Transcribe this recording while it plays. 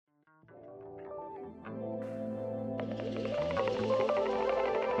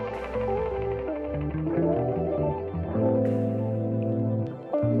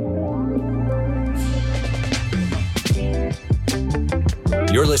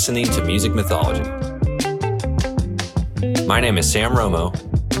You're listening to Music Mythology. My name is Sam Romo,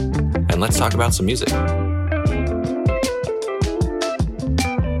 and let's talk about some music. I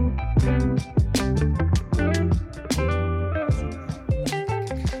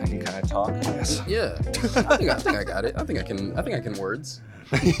can kind of talk. Yes. Yeah, I think I got it. I think I can words.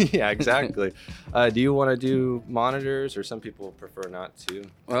 Yeah, exactly. Do you want to do monitors, or some people prefer not to?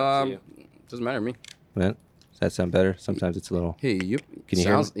 Doesn't matter to me. Man, does that sound better? Sometimes it's a little. Hey, you. Can you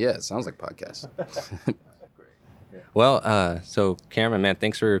hear me? Yeah, it sounds like podcast. Well, so Cameron, man,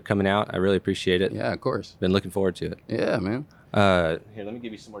 thanks for coming out. I really appreciate it. Yeah, of course. Been looking forward to it. Yeah, man. Here, let me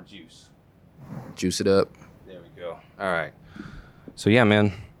give you some more juice. Juice it up. There we go. All right. So yeah, man,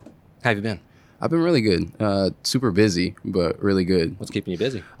 how have you been? I've been really good. Super busy, but really good. What's keeping you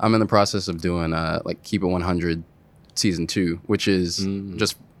busy? I'm in the process of doing Keep It 100 season 2, which is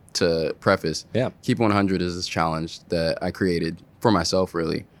just to preface. Yeah. Keep It 100 is this challenge that I created for myself,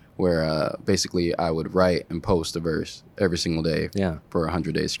 really, where basically I would write and post a verse every single day for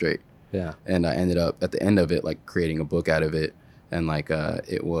 100 days straight. Yeah. And I ended up at the end of it creating a book out of it. And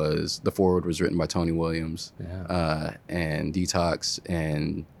the foreword was written by Tony Williams, and Detox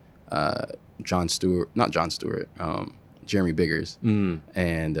and Jeremy Biggers, and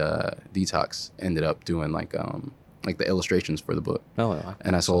Detox ended up doing the illustrations for the book.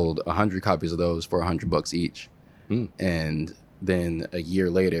 And I sold 100 copies of those for $100 each. And then a year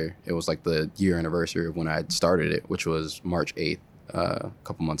later, it was the year anniversary of when I had started it, which was March 8th, a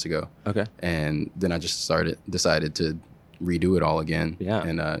couple months ago. Okay. And then I just decided to redo it all again.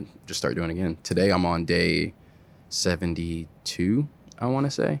 And just start doing it again. Today I'm on day 72, I want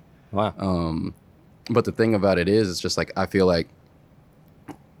to say. Wow. But the thing about it is, it's just I feel like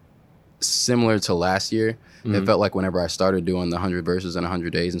similar to last year, it felt like whenever I started doing the 100 verses in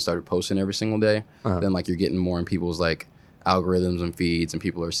 100 days and started posting every single day, then you're getting more in people's algorithms and feeds, and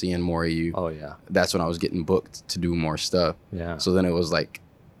people are seeing more of you. Oh yeah. That's when I was getting booked to do more stuff. Yeah. So then it was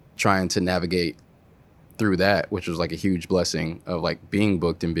trying to navigate through that, which was a huge blessing of being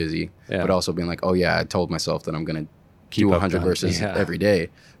booked and busy, but also being oh yeah, I told myself that I'm gonna do 100 verses every day,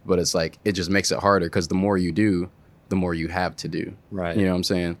 but it's it just makes it harder because the more you do, the more you have to do. Right. You know what I'm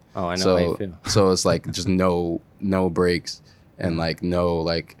saying? Oh, I know how you feel. So it's just no breaks, and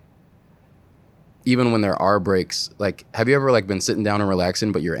even when there are breaks, have you ever been sitting down and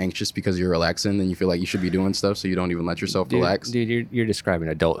relaxing, but you're anxious because you're relaxing and you feel you should be doing stuff, so you don't even let yourself relax? Dude, you're describing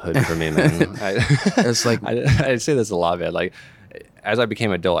adulthood for me, man. It's I say this a lot, man. As I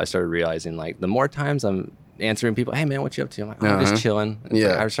became adult, I started realizing the more times I'm answering people, hey man, what you up to? I'm I'm just chilling.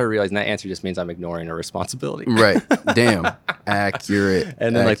 I started realizing that answer just means I'm ignoring a responsibility. Right. Damn. Accurate.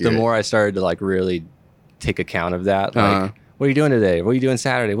 And then the more I started to really take account of that, what are you doing today? What are you doing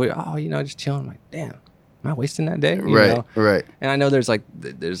Saturday? Just chilling. I'm damn, am I wasting that day? You know? Right. And I know there's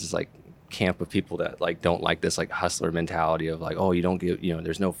this camp of people that don't like this hustler mentality of you don't get,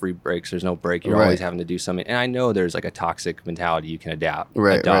 there's no free breaks, there's no break, you're always having to do something. And I know there's a toxic mentality you can adopt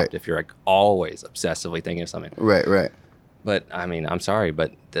if you're always obsessively thinking of something. Right. But I mean, I'm sorry,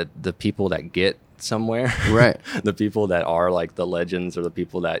 but the people that get somewhere, the people that are the legends, or the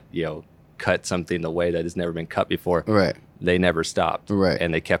people that cut something the way that has never been cut before, they never stopped,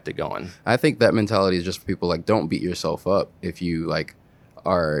 and they kept it going. I think that mentality is just for people don't beat yourself up if you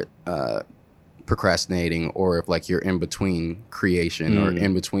are procrastinating, or if you're in between creation or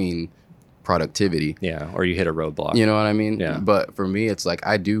in between productivity, or you hit a roadblock, you know what I mean? Yeah. But for me, it's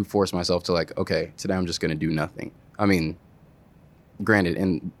I do force myself to okay, today I'm just gonna do nothing. I mean, granted,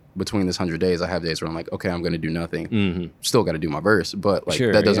 in between this 100 days, I have days where I'm okay, I'm gonna do nothing. Still got to do my verse, but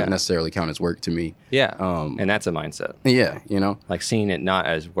that doesn't necessarily count as work to me. And that's a mindset. Seeing it not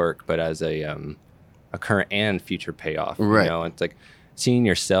as work, but as a current and future payoff. It's seeing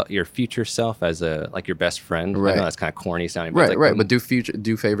your future self as your best friend. I know that's kind of corny sounding, but but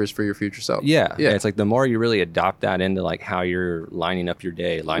do favors for your future self. It's the more you really adopt that into how you're lining up your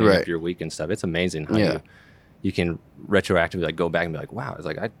day, lining up your week and stuff. It's amazing how you can retroactively go back and be wow,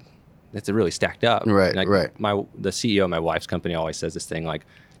 it's really stacked up. The CEO of my wife's company always says this thing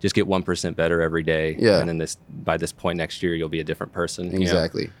just get 1% better every day, and then by this point next year you'll be a different person.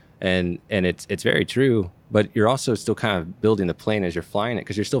 Exactly. And it's very true, but you're also still kind of building the plane as you're flying it,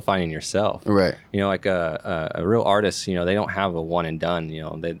 because you're still finding yourself. Right. A real artist, they don't have a one and done.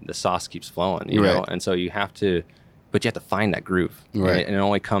 The sauce keeps flowing. You know, and so you have to find that groove. Right. And it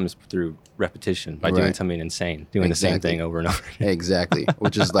only comes through repetition, by doing something insane, doing the same thing over and over again. Exactly.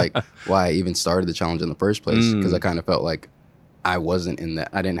 Which is why I even started the challenge in the first place, because I kind of felt I wasn't in that.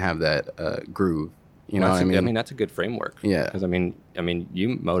 I didn't have that groove. You know what I mean? I mean, that's a good framework. Yeah. Because I mean,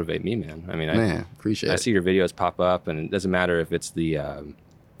 you motivate me, man. I mean, appreciate it. I see your videos pop up, and it doesn't matter if it's the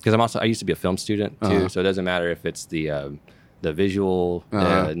because I used to be a film student too, so it doesn't matter if it's the visual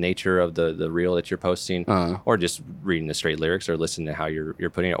nature of the reel that you're posting, or just reading the straight lyrics, or listening to how you're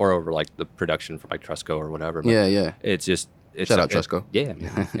putting it, or over like the production from like Trusco or whatever. But it's just shout out Trusco. Yeah,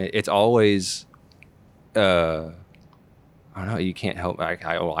 man. It's always I don't know. You can't help.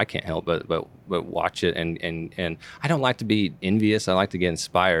 I can't help but watch it, and I don't like to be envious. I like to get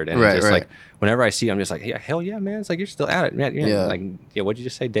inspired, and it's just like whenever I see it, I'm just like, yeah, hell yeah, man! It's like you're still at it, man. Yeah. Like, yeah, what'd you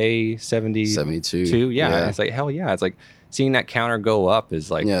just say? Day 72. Yeah. It's like hell yeah. It's like seeing that counter go up is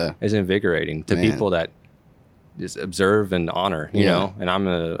like is invigorating to people that just observe and honor, you know. And I'm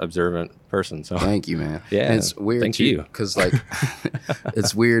an observant person, so thank you, man. Yeah, and it's weird. Thank you, because like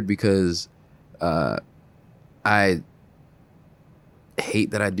it's weird because I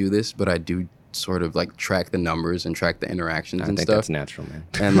hate that I do this, but I do sort of like track the numbers and track the interactions and stuff. I think that's natural, man.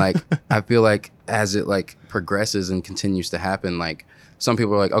 And like I feel like as it like progresses and continues to happen, like some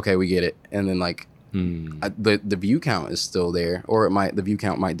people are like, okay, we get it, and then like the view count is still there, or the view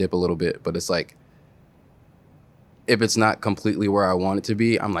count might dip a little bit, but it's like if it's not completely where I want it to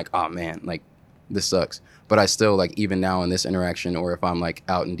be, I'm like, oh man, like this sucks. But I still like, even now in this interaction, or if I'm like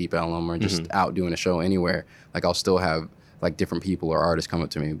out in Deep Ellum or just out doing a show anywhere, like I'll still have like different people or artists come up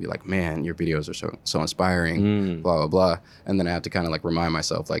to me and be like, man, your videos are so inspiring, blah, blah, blah. And then I have to kind of like remind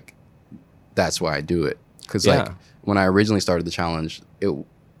myself, like, that's why I do it. Because like when I originally started the challenge,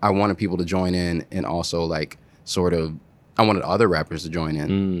 I wanted people to join in, and also like sort of, I wanted other rappers to join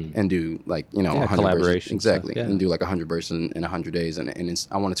in and do like, you know, 100 collaboration. Exactly. And do like 100 verses in 100 days. And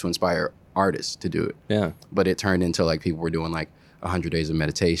I wanted to inspire artists to do it. Yeah. But it turned into like people were doing like 100 days of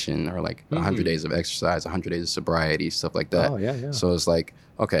meditation, or like 100 days of exercise, 100 days of sobriety, stuff like that. Oh, yeah. So it's like,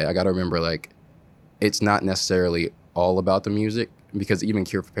 okay, I got to remember, like, it's not necessarily all about the music, because even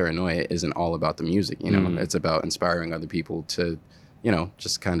Cure for Paranoia isn't all about the music, you know? It's about inspiring other people to, you know,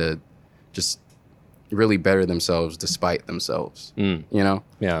 just kind of just really better themselves despite themselves, you know?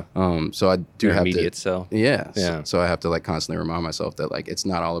 Yeah. So I do have immediate self. Yeah. So I have to like constantly remind myself that like, it's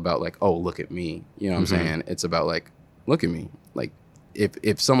not all about like, oh, look at me. You know what I'm saying? It's about like, look at me. Like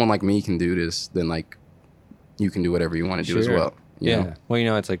if someone like me can do this, then like you can do whatever you want to do as well. You know? Well, you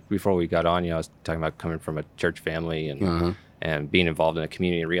know, it's like before we got on, you know, I was talking about coming from a church family and being involved in a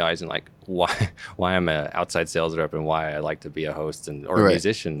community, and realizing like why I'm an outside sales rep and why I like to be a host or a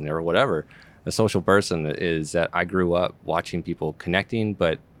musician or whatever. A social person is that I grew up watching people connecting,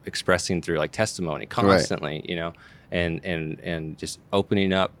 but expressing through like testimony constantly, you know, and just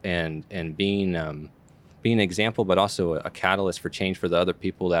opening up and being an example, but also a catalyst for change for the other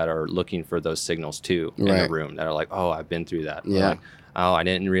people that are looking for those signals too in the room, that are like, oh, I've been through that. Like, oh, I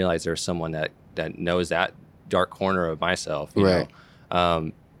didn't realize there's someone that knows that dark corner of myself. You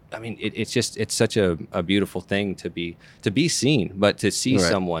know? I mean, it's such a beautiful thing to be seen, but to see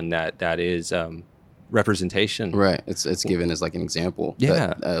someone that is representation. Right. It's given as like an example.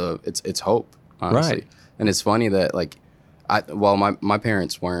 Yeah. It's hope, honestly. Right. And it's funny that like, while my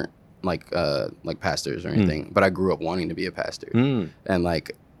parents weren't like pastors or anything, but I grew up wanting to be a pastor. And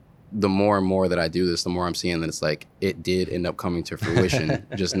like the more and more that I do this, the more I'm seeing that it's like it did end up coming to fruition,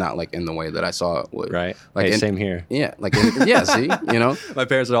 just not like in the way that I saw it would. Right. Like hey, same here. Yeah. Like see, you know, my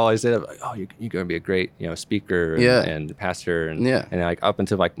parents would always say that, like, oh, you're going to be a great, you know, speaker and pastor, and like up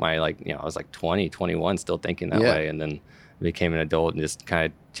until like my I was like 20, 21, still thinking that way, and then became an adult and just kind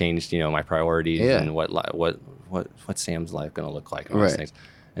of changed, you know, my priorities and what Sam's life going to look like and all those things.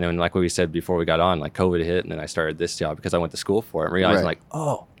 And then, like what we said before we got on, like COVID hit, and then I started this job because I went to school for it, and realized like,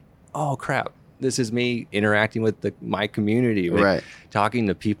 oh crap, this is me interacting with my community, talking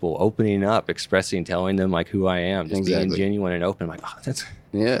to people, opening up, expressing, telling them like who I am, just being genuine and open. I'm like, oh,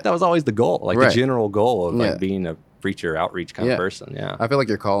 that was always the goal, like the general goal of like being a preacher, outreach kind of person. Yeah, I feel like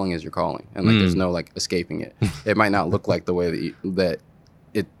your calling is your calling, and like there's no like escaping it. It might not look like the way that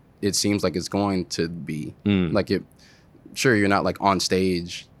it seems like it's going to be. Like it. Sure, you're not like on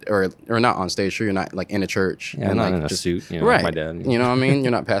stage or not on stage. Sure, you're not like in a church and like in a suit, you know, like my dad. You know what I mean?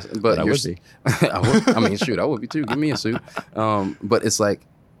 You're not passing, but I would be. I mean, shoot, I would be too. Give me a suit. But it's like,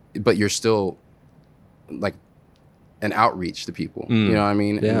 but you're still like an outreach to people. You know what I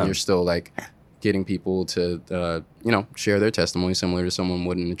mean? Yeah. And you're still like getting people to share their testimony similar to someone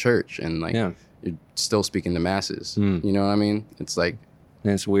would in a church, and like you're still speaking to masses. You know what I mean? It's like,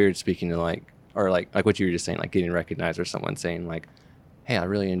 and it's weird speaking to like. Or like what you were just saying, like getting recognized, or someone saying like, hey, I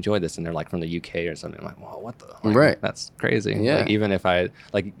really enjoyed this, and they're like from the UK or something. I'm like, well, what the? Like, that's crazy. Yeah. Like, even if I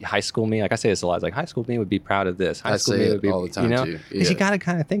like high school me, like I say this a lot, like high school me would be proud of this. High school me would be all the time, you know, because you got to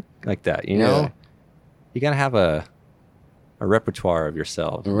kind of think like that, you know. You got to have a a repertoire of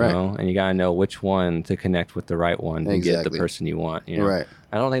yourself, right. you know? And you got to know which one to connect with the right one to get the person you want. You know? Right.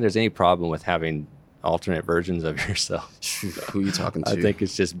 I don't think there's any problem with having alternate versions of yourself. Who are you talking to? I think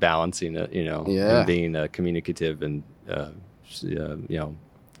it's just balancing it, you know, and being communicative and, you know,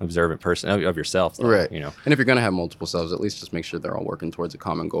 observant person of yourself, though, right? You know, and if you're gonna have multiple selves, at least just make sure they're all working towards a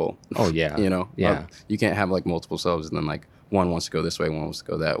common goal. Oh yeah, you know, yeah. You can't have like multiple selves and then like one wants to go this way, one wants to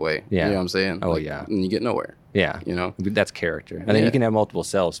go that way. Yeah, you know what I'm saying? Oh like, yeah, and you get nowhere. Yeah, you know, that's character. And then you can have multiple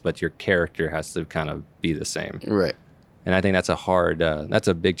selves, but your character has to kind of be the same, right? And I think that's that's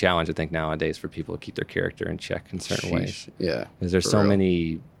a big challenge I think nowadays for people to keep their character in check in certain ways. Yeah, because there's so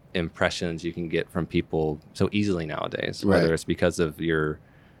many impressions you can get from people so easily nowadays, whether it's because of your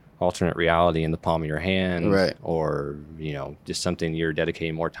alternate reality in the palm of your hand, right? Or, you know, just something you're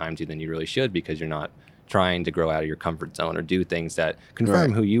dedicating more time to than you really should because you're not trying to grow out of your comfort zone or do things that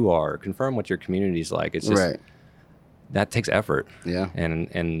confirm who you are, confirm what your community's like. It's just that takes effort. Yeah.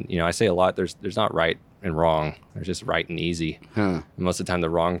 And you know, I say a lot, there's not right and wrong. There's just right and easy. And most of the time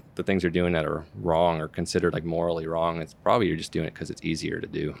the things you're doing that are wrong or considered like morally wrong, it's probably you're just doing it because it's easier to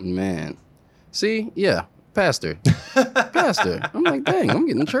do. Man. See, yeah. Pastor. I'm like, dang, I'm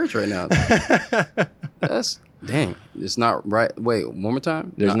getting in church right now. That's dang. It's not right. Wait, one more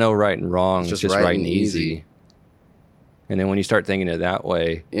time. There's no right and wrong. It's just right and easy. And then when you start thinking it that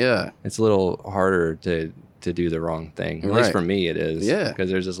way, it's a little harder to do the wrong thing. At least for me, it is. Yeah. Because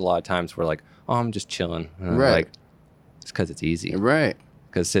there's just a lot of times where like, oh, I'm just chilling. And like, it's because it's easy. Right.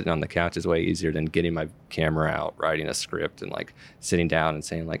 Because sitting on the couch is way easier than getting my camera out, writing a script, and like sitting down and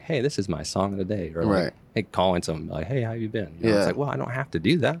saying like, "Hey, this is my song of the day," or like, hey, calling someone like, "Hey, how you been?" You know, it's like, well, I don't have to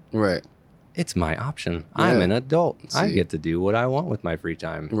do that. Right. It's my option. I'm an adult. I get to do what I want with my free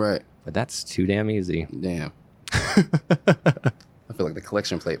time. Right. But that's too damn easy. Damn. I feel like the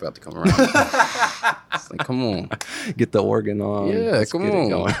collection plate about to come around. It's like, come on. Get the organ on. Yeah, let's come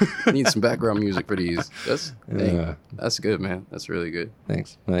on. Need some background music for these. That's good, man. That's really good.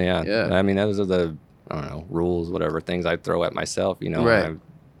 Thanks. Well, yeah. I mean, those are the, I don't know, rules, whatever, things I throw at myself, you know. Right.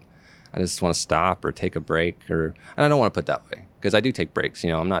 I just want to stop or take a break, and I don't want to put that way because I do take breaks.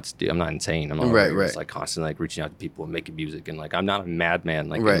 You know, I'm not insane. I'm not just like constantly like reaching out to people and making music, and like I'm not a madman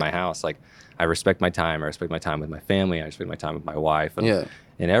like in my house. Like I respect my time. I respect my time with my family. I respect my time with my wife and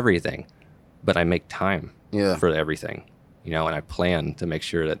everything. But I make time for everything, you know, and I plan to make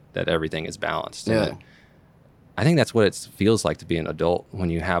sure that everything is balanced. Yeah. I think that's what it feels like to be an adult when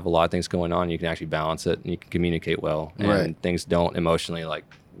you have a lot of things going on. You can actually balance it and you can communicate well, and things don't emotionally like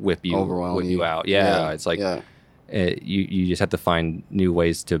whip you out. It's like you just have to find new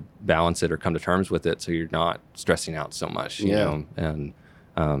ways to balance it or come to terms with it so you're not stressing out so much, you know. And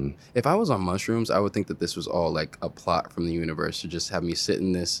if I was on mushrooms, I would think that this was all like a plot from the universe to just have me sit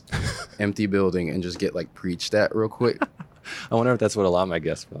in this empty building and just get like preached at real quick. I wonder if that's what a lot of my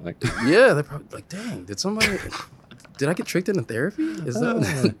guests feel like. Yeah, they're probably like, dang, did I get tricked into therapy? Is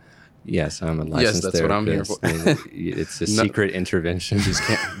that Yes, I'm a licensed that's therapist. What I'm here for. It's a secret intervention.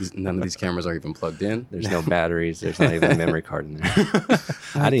 None of these cameras are even plugged in. There's no batteries. There's not even a memory card in there.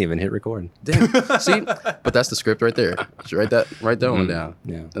 I didn't even hit record. Damn. See, but that's the script right there. Just write that one down.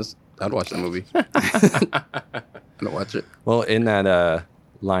 Yeah, I'd watch that movie. I'd watch it. Well, in that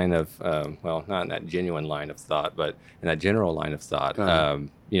line of, not in that genuine line of thought, but in that general line of thought,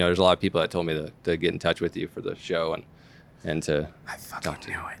 you know, there's a lot of people that told me to get in touch with you for the show and to I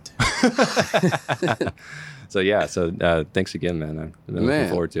fucking knew it. So thanks again, man. I'm looking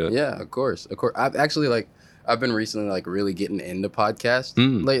forward to it. Yeah, of course. I've actually I've been recently like really getting into podcasts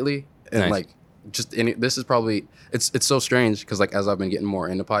lately, and like this is probably it's so strange because like as I've been getting more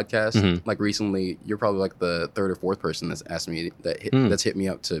into podcasts, like recently you're probably like the third or fourth person that's asked me that's hit me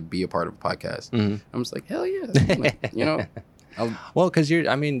up to be a part of a podcast. I'm just like, hell yeah, like, you know. Well, because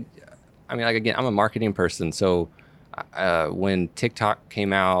I mean, like again, I'm a marketing person, so. When TikTok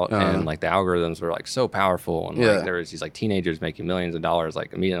came out and like the algorithms were like so powerful and like there was these like teenagers making millions of dollars,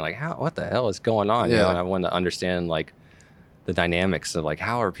 like immediately like what the hell is going on? You know, and I wanted to understand like the dynamics of like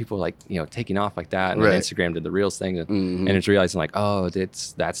how are people like, you know, taking off like that, and then Instagram did the Reels thing, and it's realizing like, oh,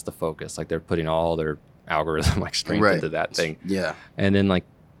 that's the focus, like they're putting all their algorithm like strength into that thing, and then like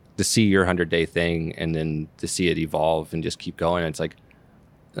to see your 100-day thing and then to see it evolve and just keep going, it's like,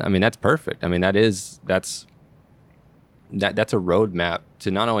 I mean, that's perfect. I mean, that's a roadmap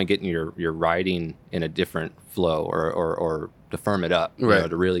to not only getting your writing in a different flow or to firm it up, you know,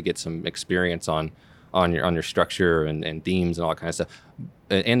 to really get some experience on your structure and themes and all that kind of stuff,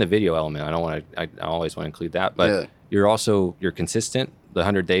 and the video element. I always want to include that, but you're consistent. The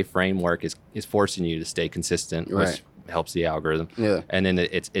 100-day framework is forcing you to stay consistent, which helps the algorithm. And then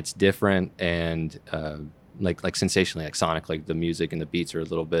it's different, and like sensationally, like sonically, the music and the beats are a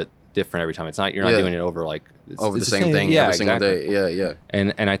little bit different every time. It's not, you're not doing it over like over the same thing every single day. Yeah.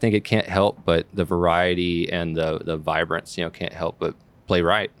 And I think it can't help but the variety and the vibrance, you know, can't help but play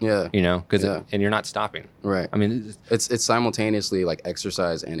right. Yeah. You know, because and you're not stopping. Right. I mean, it's simultaneously like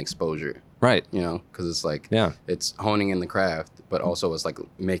exercise and exposure. Right. You know, because it's like it's honing in the craft, but also it's like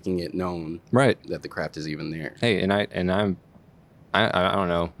making it known that the craft is even there. Hey, I don't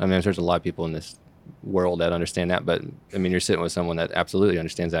know. I mean, there's a lot of people in this world that understand that, but I mean, you're sitting with someone that absolutely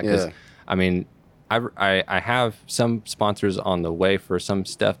understands that. Because I mean, I have some sponsors on the way for some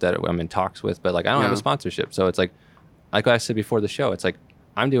stuff that I'm in talks with, but like I don't have a sponsorship, so it's like I said before the show, it's like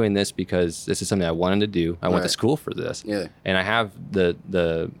I'm doing this because this is something I wanted to do. I went to school for this, and I have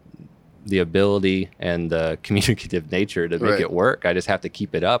the ability and the communicative nature to make it work. I just have to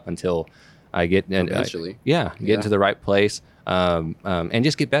keep it up until I get eventually, get into the right place, and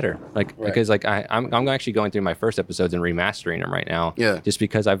just get better. Like because like I'm actually going through my first episodes and remastering them right now. Just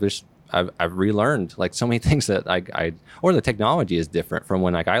because I've relearned like so many things that or the technology is different from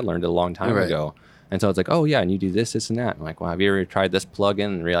when like I learned it a long time ago. And so it's like, oh yeah, and you do this and that. I'm like, well, have you ever tried this plugin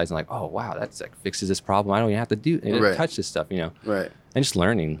and realizing like, oh wow, that's like fixes this problem. I don't even have to touch this stuff, you know. Right. And just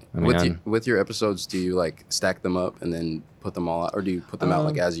learning. I mean, with your episodes, do you like stack them up and then put them all out, or do you put them out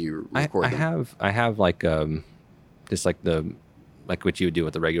like as you record them? I have like just like what you would do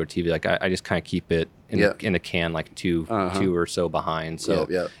with the regular TV. Like I just kind of keep it in the can like two or so behind.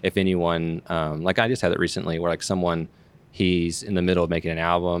 So if anyone like I just had it recently where like someone. He's in the middle of making an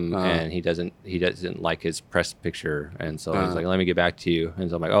album and he doesn't like his press picture, and so he's like, let me get back to you. And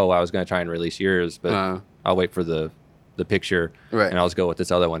so I'm like, oh, I was going to try and release yours, but I'll wait for the picture and I'll just go with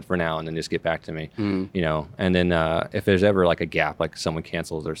this other one for now and then just get back to me, you know. And then if there's ever like a gap, like someone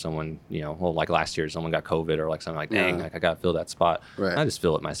cancels or someone, you know, well, like last year someone got COVID or like something like, dang, like I got to fill that spot. I just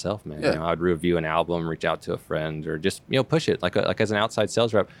fill it myself, man. You know, I'd review an album, reach out to a friend, or just, you know, push it like as an outside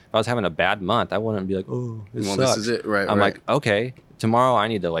sales rep. If I was having a bad month, I wouldn't be like, oh, this sucks. This is it. I'm like, okay, tomorrow I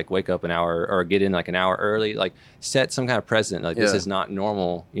need to like wake up an hour or get in like an hour early, like set some kind of precedent. Like this is not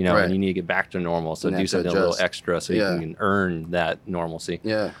normal, you know, and you need to get back to normal. So do something a little extra so you can earn that normalcy.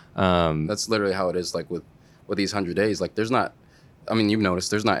 That's literally how it is. Like with these 100 days, like there's not, I mean, you've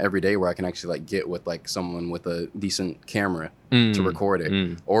noticed there's not every day where I can actually like get with like someone with a decent camera to record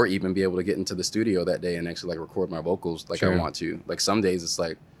it, or even be able to get into the studio that day and actually like record my vocals like I want to. Like some days it's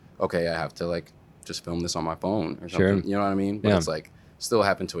like, okay, I have to like just film this on my phone or something. You know what I mean? But it's like still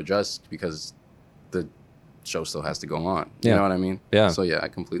having to adjust because the show still has to go on. You know what I mean? So I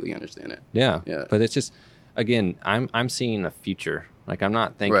completely understand it. Yeah. But it's just, again, I'm seeing a future. Like I'm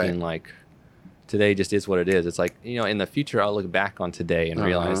not thinking like today just is what it is. It's like, you know, in the future I'll look back on today and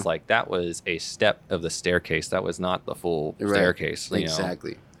realize like that was a step of the staircase. That was not the full staircase.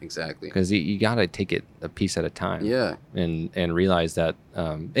 Exactly. Because you got to take it a piece at a time. And realize that,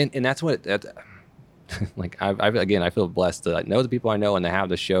 and that's what like I feel blessed to know the people I know and to have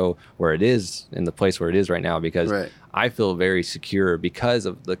the show where it is in the place where it is right now, because I feel very secure because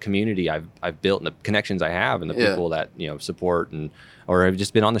of the community I've built and the connections I have and the people that, you know, support or have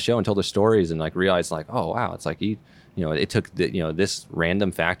just been on the show and told their stories and like realized like, oh wow, it's like you know, it took this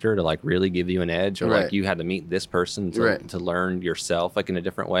random factor to like really give you an edge, or like you had to meet this person to learn yourself like in a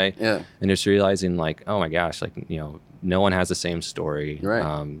different way. And just realizing like, oh my gosh, like, you know, no one has the same story.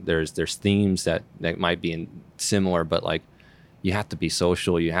 There's themes that might be similar, but like you have to be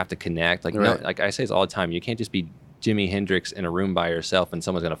social, you have to connect. Like no, like I say this all the time, you can't just be Jimi Hendrix in a room by yourself and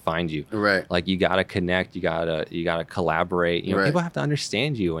someone's gonna find you. Like you gotta connect, you gotta collaborate. You know, people have to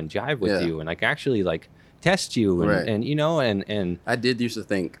understand you and jive with you and like actually like test you and you know and I did used to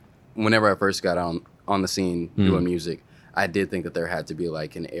think whenever I first got on the scene doing music, I did think that there had to be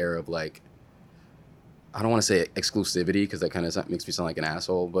like an air of like, I don't want to say exclusivity because that kind of makes me sound like an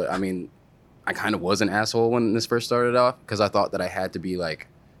asshole, but I mean I kind of was an asshole when this first started off because I thought that I had to be like,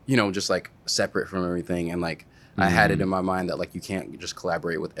 you know, just like separate from everything, and like I had it in my mind that like you can't just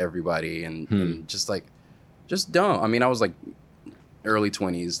collaborate with everybody and just like just don't. I mean I was like early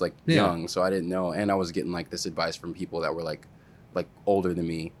 20s, like young, so I didn't know, and I was getting like this advice from people that were like older than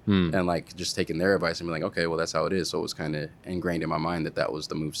me and like just taking their advice and be like, okay, well that's how it is. So it was kind of ingrained in my mind that was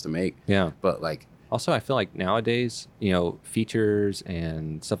the moves to make. But like also I feel like nowadays, you know, features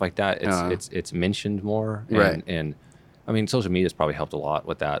and stuff like that, it's mentioned more and I mean social media's probably helped a lot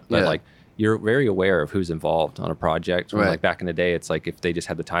with that, but like you're very aware of who's involved on a project. Like back in the day, it's like if they just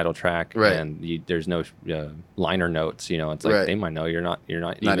had the title track and there's no liner notes, you know, it's like they might know you're not even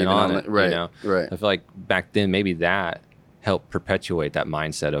on it. You know? I feel like back then maybe that helped perpetuate that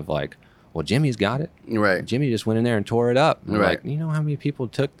mindset of like, well, Jimmy's got it. Right. Jimmy just went in there and tore it up. And right. Like, you know how many people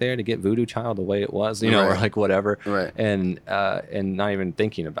took there to get Voodoo Child the way it was, you know, or like whatever. Right. And not even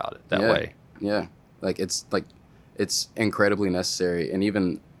thinking about it that way. Yeah. Like it's incredibly necessary. And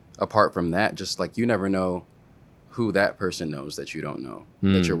even apart from that, just like you never know who that person knows that you don't know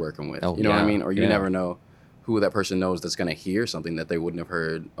that you're working with. You know what I mean? Or you never know who that person knows that's going to hear something that they wouldn't have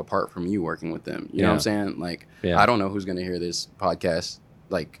heard apart from you working with them. You know what I'm saying? Like, I don't know who's going to hear this podcast,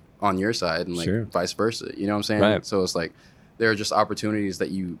 like, on your side and, like, vice versa. You know what I'm saying? Right. So it's like, there are just opportunities that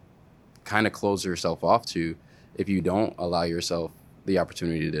you kind of close yourself off to if you don't allow yourself the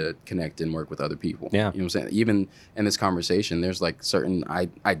opportunity to connect and work with other people. Yeah. You know what I'm saying? Even in this conversation, there's, like, certain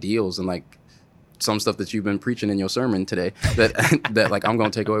ideals and, like, some stuff that you've been preaching in your sermon today that like I'm gonna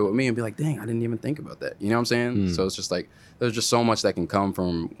take away with me and be like, dang, I didn't even think about that. You know what I'm saying? So it's just like there's just so much that can come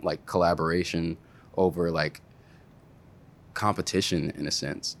from like collaboration over like competition in a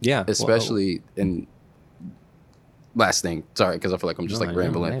sense. Yeah. Especially in last thing, sorry, because I feel like I'm just like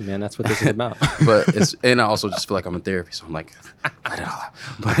rambling. Hey man, that's what this is about. But I also just feel like I'm in therapy, so I'm like, let it all out.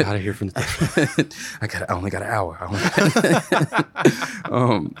 But I gotta hear from the therapist. I only got an hour.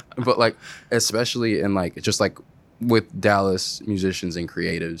 But like, especially in like, just like with Dallas musicians and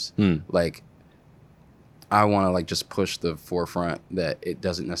creatives, like, I want to like just push the forefront that it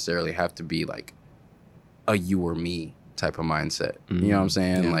doesn't necessarily have to be like a you or me type of mindset. You know what I'm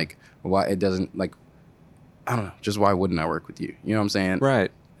saying? Yeah. Like, why it doesn't like. I don't know. Just why wouldn't I work with you? You know what I'm saying? Right.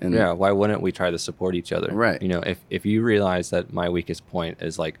 And yeah. Why wouldn't we try to support each other? Right. You know, if you realize that my weakest point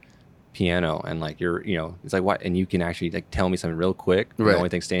is like piano and like you're, you know, it's like what, and you can actually like tell me something real quick. Right. The only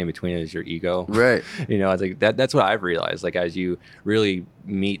thing standing between it is your ego. Right. You know, it's like that's what I've realized. Like as you really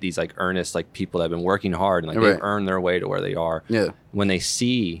meet these like earnest like people that have been working hard and like they've earned their way to where they are. Yeah. When they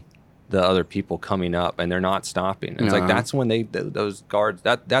see the other people coming up and they're not stopping. And it's like that's when those guards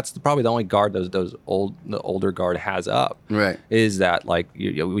that's probably the only guard the older guard has up. Right. Is that like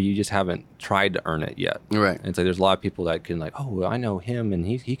you just haven't tried to earn it yet. Right. And it's like there's a lot of people that can like, oh well, I know him and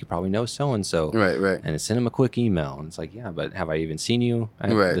he could probably know so and so. Right, right. And send him a quick email. And it's like, yeah, but have I even seen you at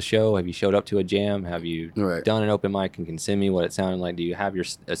the show? Have you showed up to a jam? Have you done an open mic and can send me what it sounded like? Do you have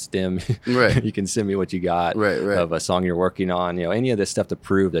a stem? Right. You can send me what you got of a song you're working on, you know, any of this stuff to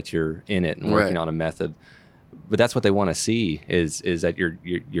prove that you're in it and working on a method. But that's what they want to see is that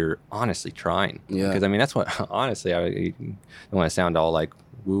you're honestly trying. Yeah. Because I mean that's what honestly I don't want to sound all like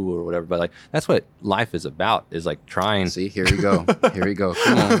woo or whatever, but like that's what life is about, is like trying. See, here we go. Here we go.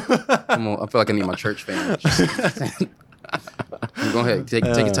 Come on. I feel like I need my church fan. Go ahead. Take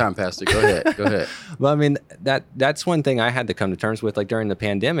your time, Pastor. Go ahead. Well, I mean, that's one thing I had to come to terms with like during the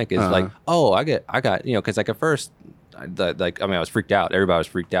pandemic is like, oh, I got, you know, because like at first I was freaked out. Everybody was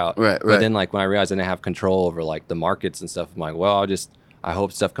freaked out. Right. But then like when I realized I didn't have control over like the markets and stuff, I'm like, well, I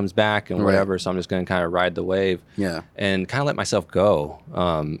hope stuff comes back and whatever. So I'm just going to kind of ride the wave. Yeah. And kind of let myself go.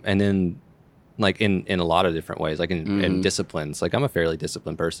 And then like in a lot of different ways, like in disciplines, like I'm a fairly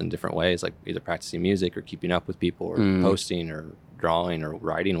disciplined person in different ways, like either practicing music or keeping up with people or posting or drawing or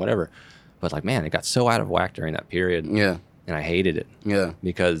writing, whatever. But like, man, it got so out of whack during that period. Yeah. And I hated it. Yeah.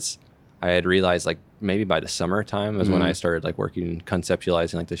 Because I had realized like maybe by the summertime was when I started like working,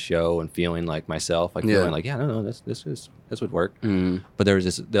 conceptualizing like the show and feeling like myself, like feeling like, this would work. But there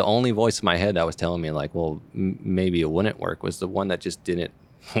was the only voice in my head that was telling me like, well, maybe it wouldn't work, was the one that just didn't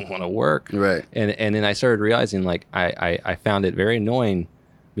want to work. Right. And then I started realizing like I found it very annoying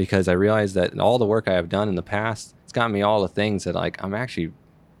because I realized that all the work I have done in the past, it's gotten me all the things that like I'm actually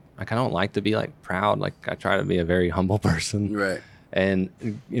like I don't like to be like proud. Like I try to be a very humble person. Right. And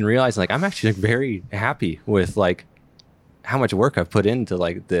in realizing like I'm actually like, very happy with like how much work I've put into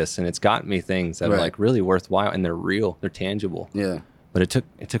like this, and it's gotten me things that are like really worthwhile and they're real, they're tangible. Yeah. But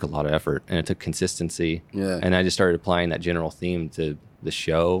it took a lot of effort and it took consistency. Yeah. And I just started applying that general theme to the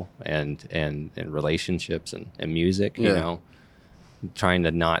show and relationships and music, you know, trying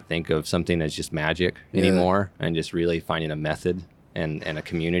to not think of something as just magic anymore and just really finding a method and a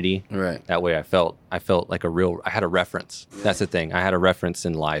community. Right. That way I felt like I had a reference. That's the thing. I had a reference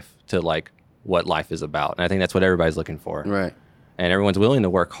in life to like what life is about. And I think that's what everybody's looking for. Right. And everyone's willing to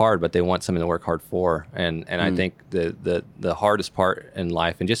work hard, but they want something to work hard for. And I think the hardest part in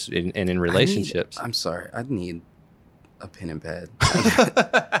life and just in relationships. I'm sorry. I need a pen and pad.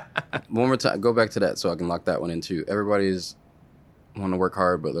 One more time. Go back to that so I can lock that one in too. Everybody's want to work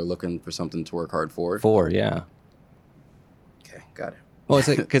hard, but they're looking for something to work hard for. Yeah. Okay, got it. Well, it's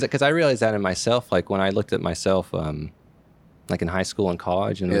like, because I realized that in myself, like when I looked at myself, like in high school and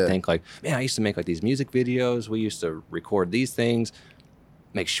college, and I think like, man, I used to make like these music videos. We used to record these things,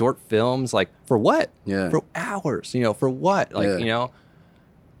 make short films, like for what? Yeah. For hours, you know, for what? Like, you know,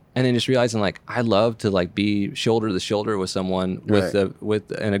 And then just realizing like I love to like be shoulder to shoulder with someone with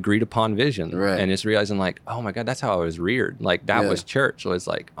an agreed upon vision, and just realizing like, oh my God, that's how I was reared. Like that was church. So it's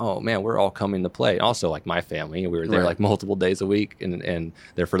like, oh man, we're all coming to play. Also like my family, we were there like multiple days a week, and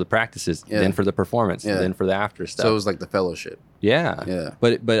there for the practices, then for the performance, then for the after stuff. So it was like the fellowship. Yeah.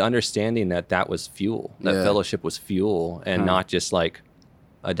 But understanding that was fuel. That fellowship was fuel, and not just like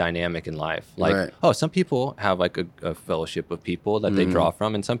a dynamic in life. Like, some people have like a fellowship of people that they draw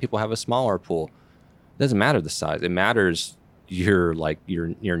from, and some people have a smaller pool. It doesn't matter the size. It matters your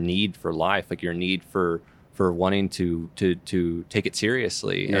need for life, like your need for wanting to take it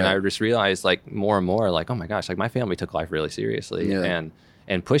seriously. And I just realized like more and more like, oh my gosh, like my family took life really seriously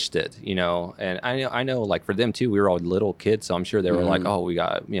and pushed it, you know. And I know like for them too, we were all little kids, so I'm sure they were like, oh, we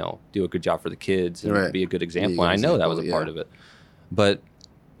got, you know, do a good job for the kids and be a good example. And I know that was a part of it. But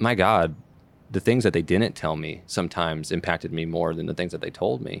my God, the things that they didn't tell me sometimes impacted me more than the things that they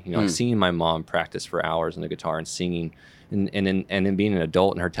told me. You know, like seeing my mom practice for hours on the guitar and singing, and then being an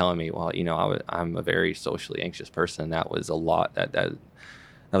adult and her telling me, well, you know, I'm a very socially anxious person. That was a lot. That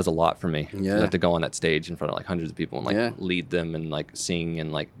was a lot for me. Yeah. To have to go on that stage in front of like hundreds of people and like lead them and like sing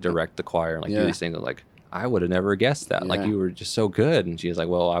and like direct the choir and like do these things. Like I would have never guessed that. Like you were just so good. And she was like,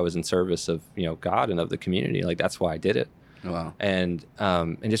 well, I was in service of, you know, God and of the community. Like that's why I did it. Wow. And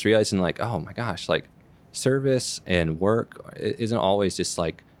just realizing like, oh my gosh, like service and work isn't always just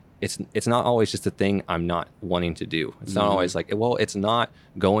like, it's not always just a thing I'm not wanting to do. It's not always like, well, it's not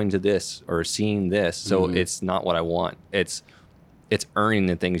going to this or seeing this, so it's not what I want. It's earning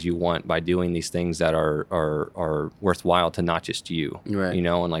the things you want by doing these things that are worthwhile to not just you, you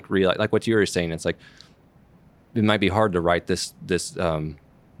know, and like realize like what you were saying. It's like it might be hard to write these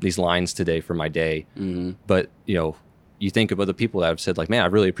lines today for my day, but you know. You think about the people that have said like, man, I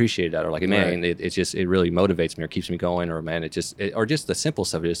really appreciate that. Or like, man, it really motivates me or keeps me going. Or man, or just the simple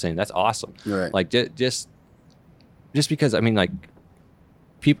stuff of just saying, that's awesome. Right. Like just because, I mean, like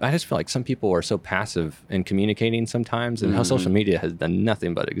people, I just feel like some people are so passive in communicating sometimes, and how social media has done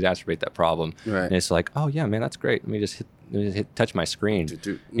nothing but exacerbate that problem. Right. And it's like, oh yeah, man, that's great. Let me just touch my screen,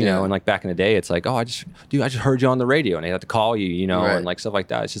 you know, and like back in the day, it's like, oh, I just heard you on the radio, and they have to call you, you know, and like stuff like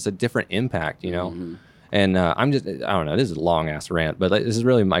that. It's just a different impact, you know? And I don't know, this is a long ass rant, but like, this is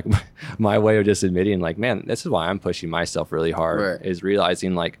really my way of just admitting like, man, this is why I'm pushing myself really hard, is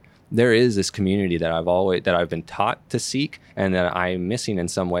realizing like there is this community that I've been taught to seek and that I'm missing in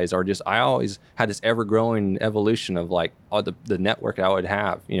some ways, or just I always had this ever growing evolution of like the network I would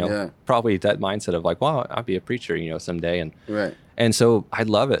have, you know, probably that mindset of like, wow, I'll be a preacher, you know, someday. And so I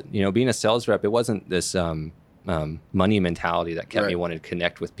love it. You know, being a sales rep, it wasn't this money mentality that kept me wanting to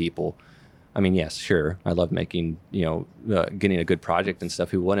connect with people. I mean, yes, sure. I love making, you know, getting a good project and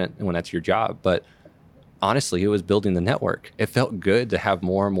stuff. Who wouldn't when that's your job? But honestly, it was building the network. It felt good to have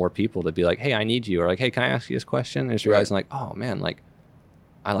more and more people to be like, hey, I need you. Or like, hey, can I ask you this question? And just realizing like, oh man, like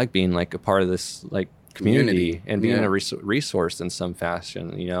I like being like a part of this like community and being a resource in some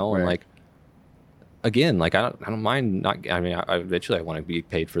fashion, you know? And like, again, like I don't mind not, I mean, I eventually I want to be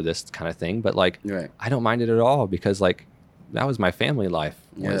paid for this kind of thing, but like, I don't mind it at all, because like, that was my family life,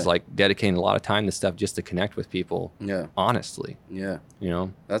 was like dedicating a lot of time to stuff just to connect with people. Honestly. You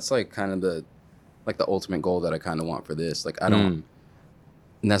know, that's like kind of the ultimate goal that I kind of want for this. Like, I don't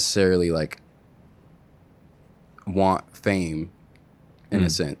necessarily like want fame in a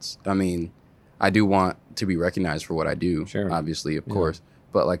sense. I mean, I do want to be recognized for what I do, obviously, of course.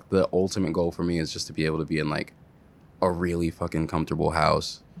 But like the ultimate goal for me is just to be able to be in like a really fucking comfortable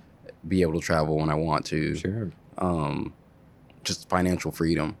house, be able to travel when I want to. Just financial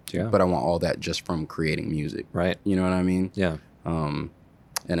freedom. But I want all that just from creating music. You know what I mean?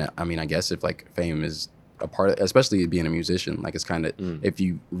 And I mean, I guess if like fame is a part of, especially being a musician, like it's kind of, if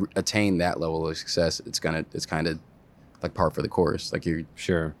you attain that level of success, it's kind of like par for the course. Like you're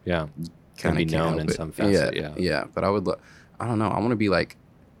kind of be known in some facet. But I don't know. I want to be like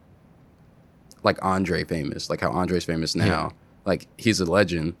Andre famous, like how Andre's famous now. Like he's a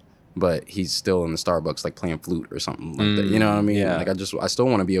legend, but he's still in the Starbucks like playing flute or something like that. You know what I mean? Like I still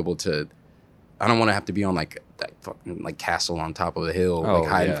want to be able to. I don't want to have to be on like that fucking like castle on top of a hill, like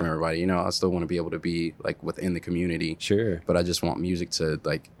hiding from everybody. You know, I still want to be able to be like within the community. But I just want music to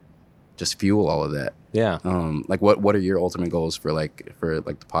like just fuel all of that. Like what are your ultimate goals for the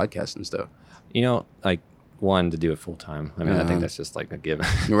podcast and stuff? You know, like one, to do it full time. I mean, I think that's just like a given.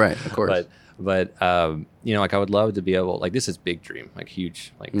 Of course. But you know, like I would love to be able, like this is big dream, like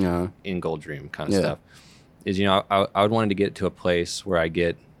huge, like in gold dream kind of stuff. Is, you know, I would want to get to a place where I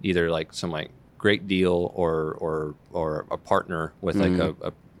get either like some like great deal or a partner with like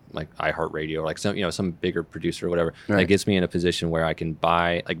like iHeartRadio or like some bigger producer or whatever, Right. that gets me in a position where I can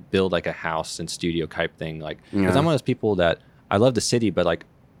build like a house and studio type thing. Like, because I'm one of those people that I love the city, but like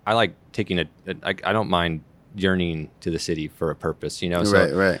I like taking I don't mind journeying to the city for a purpose, So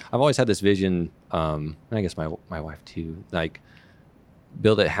right. I've always had this vision, and I guess my wife too, like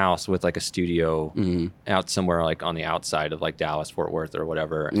build a house with like a studio out somewhere like on the outside of like Dallas, Fort Worth or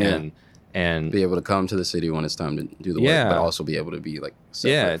whatever, and be able to come to the city when it's time to do the work, but also be able to be like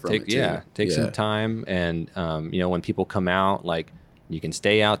separate from it too. Take some time, and when people come out, like you can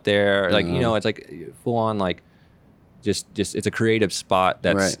stay out there, like it's like full on like just it's a creative spot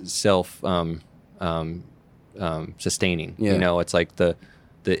that's self sustaining. It's like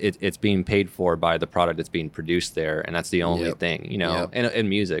it's being paid for by the product that's being produced there, and that's the only thing. And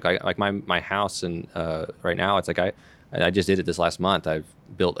music, like my house, and right now it's like I just did it this last month. I've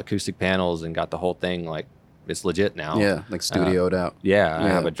built acoustic panels and got the whole thing like it's legit now. Yeah, like studioed out. I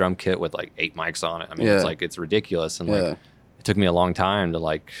have a drum kit with like 8 mics on it. I mean, it's like it's ridiculous, and like it took me a long time to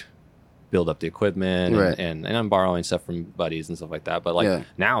like build up the equipment, and I'm borrowing stuff from buddies and stuff like that. But like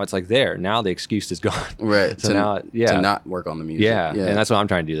now it's like there. Now the excuse is gone. Right. So now, to not work on the music. Yeah. And that's what I'm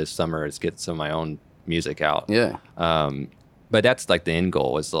trying to do this summer is get some of my own music out. Yeah. But that's like the end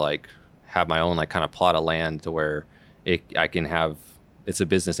goal is to like have my own like kind of plot of land to where I can have, it's a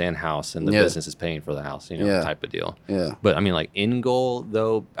business and house, and the business is paying for the house, type of deal. Yeah. But I mean, like end goal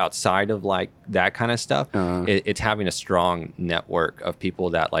though, outside of like that kind of stuff, it's having a strong network of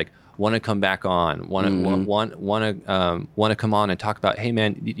people that like want to come back on, want to come on and talk about, hey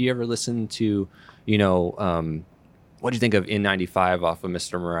man, did you ever listen to, what do you think of N95 off of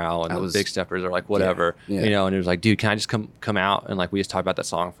Mr. Morale and the Big Steppers or like whatever, and it was like, dude, can I just come out and like we just talk about that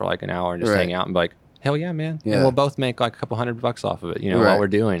song for like an hour and just hang out and be like, hell yeah, man, and we'll both make like a couple $100 off of it, while we're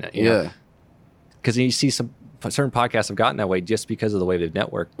doing it, because you see some certain podcasts have gotten that way just because of the way they've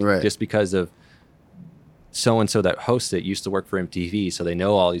networked, just because of so-and-so that hosts it used to work for MTV, so they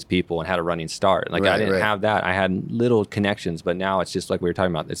know all these people and had a running start. Like I didn't have that. I had little connections, but now it's just like we were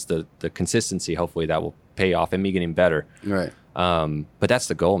talking about. It's the consistency, hopefully, that will pay off and me getting better. Right. But that's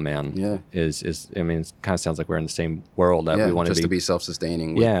the goal, man. Yeah. Is I mean, it kind of sounds like we're in the same world that we want to be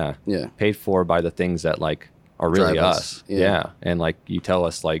self-sustaining. Yeah. Paid for by the things that like are really us. Yeah. And like you tell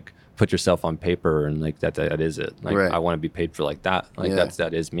us like put yourself on paper and like that is it. Like I want to be paid for like that. Like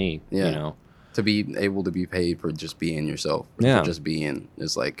that is me. Yeah. To be able to be paid for just being yourself. For just being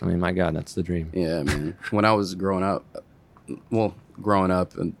is like, I mean, my God, that's the dream. Yeah, man. When I was growing up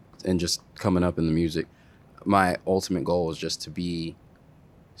and just coming up in the music, my ultimate goal was just to be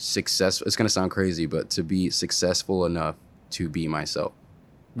successful. It's going to sound crazy, but to be successful enough to be myself.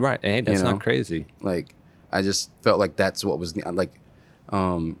 Right. Hey, that's not crazy. Like, I just felt like that's what was like,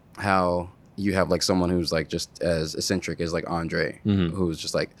 how you have like someone who's like just as eccentric as like Andre, who's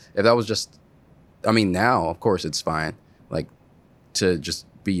just like, if that was just, I mean, now of course it's fine, like to just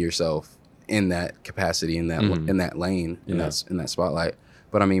be yourself in that capacity, in that in that lane, in that spotlight.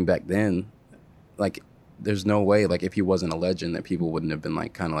 But I mean, back then, like, there's no way, like, if he wasn't a legend, that people wouldn't have been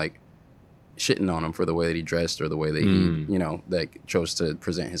like kind of like shitting on him for the way that he dressed or the way that he, like chose to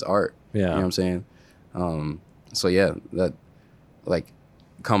present his art. Yeah, you know what I'm saying? So yeah, that like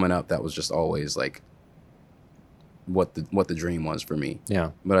coming up, that was just always like what the dream was for me.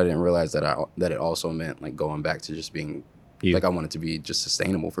 Yeah. But I didn't realize that it also meant like going back to just being like I wanted to be just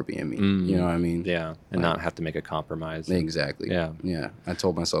sustainable for being me. You know what I mean? Yeah. And not have to make a compromise. Exactly. Yeah. Yeah. I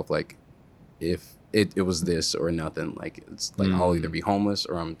told myself like if it was this or nothing, like it's like I'll either be homeless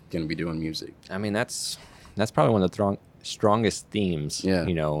or I'm gonna be doing music. I mean that's probably one of the strongest themes,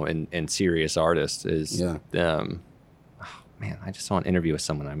 in serious artists is man, I just saw an interview with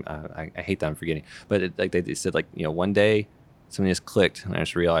someone. I hate that I'm forgetting, but like they said, like one day something just clicked, and I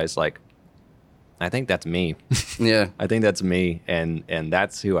just realized, like, I think that's me. Yeah, I think that's me, and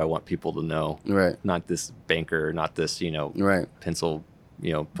that's who I want people to know. Right. Not this banker, not this pencil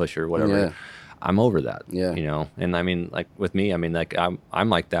pusher, whatever. Yeah. I'm over that. Yeah. And I mean, like with me, I mean, like I'm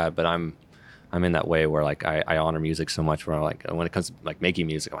like that, but I'm in that way where like I honor music so much where like when it comes to like making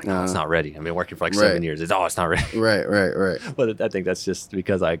music, I'm like, no, it's not ready. I've been working for like 7 years. It's not ready. Right. But I think that's just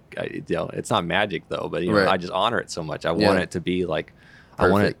because I it's not magic though, but I just honor it so much. I want it to be like,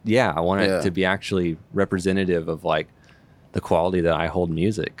 perfect. I want it to be actually representative of like the quality that I hold in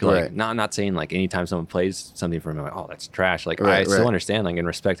music. Like not saying like anytime someone plays something for me, I'm like, oh, that's trash. Like I still understand, like, and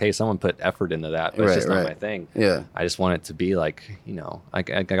respect, hey, someone put effort into that, but it's just not my thing. Yeah. I just want it to be like,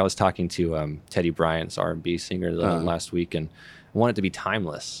 like I was talking to Teddy Bryant's R&B singer last week, and I want it to be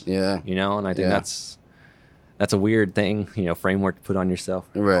timeless. Yeah. And I think that's a weird thing, framework to put on yourself.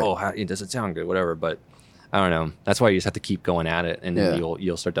 Right. Oh, does it sound good? Whatever. But I don't know. That's why you just have to keep going at it, and then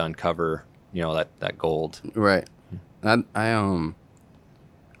you'll start to uncover, you know, that gold. Right.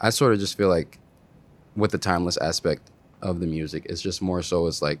 I sort of just feel like with the timeless aspect of the music, it's just more so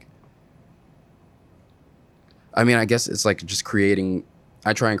it's like, I mean, I guess it's like just creating.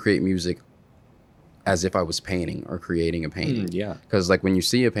 I try and create music as if I was painting or creating a painting. Yeah. Because like when you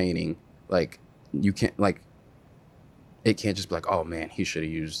see a painting, like you can't like, it can't just be like, oh man, he should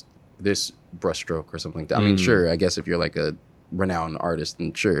have used this brushstroke or something like that. I mean, sure, I guess if you're like a renowned artist,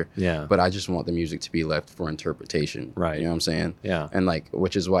 then sure. Yeah. But I just want the music to be left for interpretation. Right. You know what I'm saying? Yeah. And like,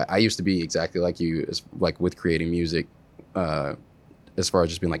 which is why I used to be exactly like you, like with creating music, as far as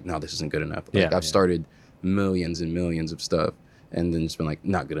just being like, no, this isn't good enough. Like I've started millions and millions of stuff and then just been like,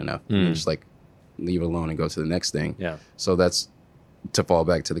 not good enough. And just like leave it alone and go to the next thing. Yeah. So that's, to fall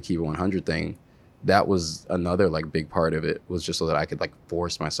back to the Kiva 100 thing, that was another like big part of it, was just so that I could like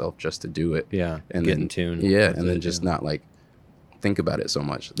force myself just to do it. Yeah. And get then, in tune. Yeah. And then just not like think about it so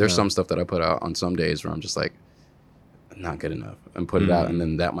much. There's some stuff that I put out on some days where I'm just like, not good enough, and put it out, and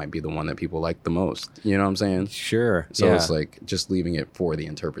then that might be the one that people like the most. You know what I'm saying? Sure. So it's like just leaving it for the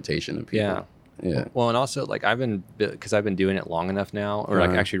interpretation of people. Yeah. Well, and also like I've been doing it long enough now, or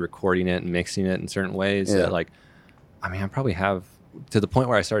like actually recording it and mixing it in certain ways that like, I mean, I probably have to the point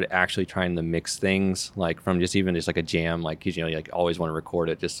where I started actually trying to mix things, like from just like a jam, like, you know, you like always want to record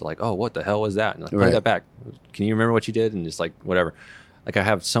it just to like, oh, what the hell was that? And like, play that back. Can you remember what you did? And just like whatever. Like I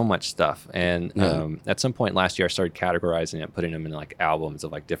have so much stuff, and at some point last year I started categorizing it, putting them in like albums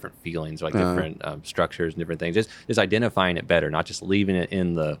of like different feelings, or like different structures and different things. Just identifying it better, not just leaving it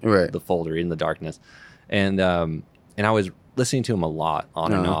in the folder in the darkness. And I was listening to them a lot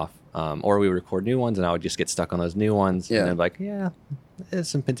on and off, or we would record new ones, and I would just get stuck on those new ones, and then like, there's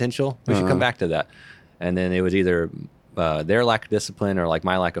some potential. We should come back to that. And then it was either their lack of discipline or like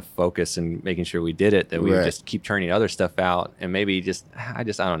my lack of focus and making sure we did it, that we would just keep churning other stuff out, and maybe I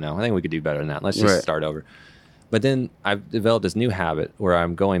don't know. I think we could do better than that. Let's just start over. But then I've developed this new habit where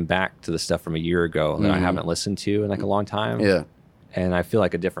I'm going back to the stuff from a year ago that I haven't listened to in like a long time. Yeah. And I feel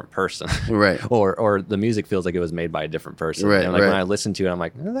like a different person. Right. or the music feels like it was made by a different person. Right. And like when I listen to it, I'm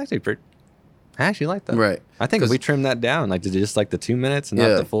like, that's actually pretty. I actually like that. Right. I think if we trim that down, like to just like the 2 minutes and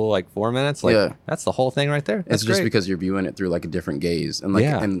not the full like 4 minutes, like that's the whole thing right there. That's it's just great. Because you're viewing it through like a different gaze, and like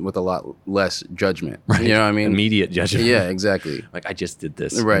and with a lot less judgment. Right. You know what I mean? Immediate judgment. Yeah, exactly. Like I just did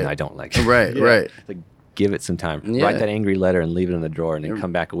this, and I don't like it. Right. Right. Like give it some time. Write that angry letter and leave it in the drawer, and then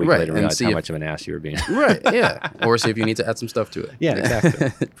come back a week later and realize how much of an ass you were being. Right. Yeah. Or see if you need to add some stuff to it. Yeah.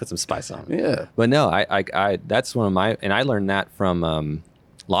 Exactly. Put some spice on it. Yeah. But no, I that's one of my, and I learned that from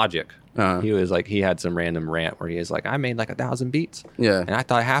Logic. He was like, he had some random rant where he was like, I made like 1,000 beats. Yeah. And I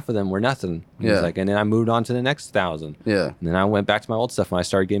thought half of them were nothing. He was like, and then I moved on to the next 1,000. Yeah. And then I went back to my old stuff, and I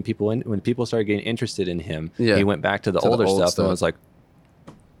started getting people in. When people started getting interested in him, he went back to the older stuff and was like,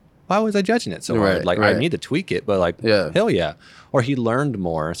 why was I judging it so hard? Like I need to tweak it, but like hell yeah. Or he learned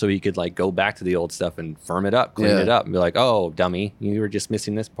more, so he could like go back to the old stuff and firm it up, clean it up, and be like, oh dummy, you were just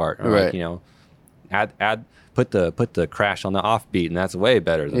missing this part. Or like, you know, add put the crash on the offbeat, and that's way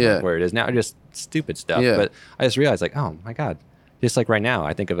better than where it is now. Just stupid stuff. But I just realized like, oh my God, just like right now,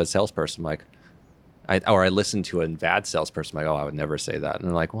 I think of a salesperson like, I listen to a bad salesperson like, oh, I would never say that. And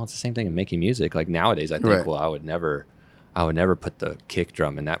they're like, well, it's the same thing in making music. Like nowadays, I think, well, I would never put the kick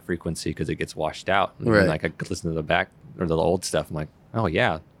drum in that frequency because it gets washed out. And then, like I could listen to the back or the old stuff. I'm like, oh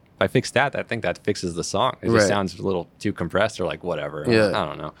yeah, if I fix that, I think that fixes the song. It just sounds a little too compressed or like whatever. I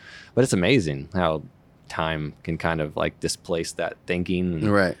don't know. But it's amazing how time can kind of like displace that thinking.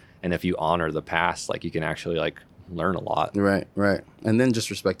 And if you honor the past, like you can actually like learn a lot. Right. And then just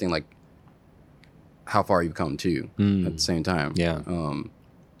respecting like how far you've come too at the same time. Yeah.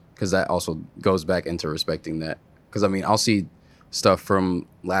 Because that also goes back into respecting that. Because I mean, I'll see stuff from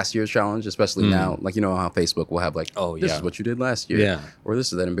last year's challenge, especially now. Like, you know how Facebook will have like, this is what you did last year. Or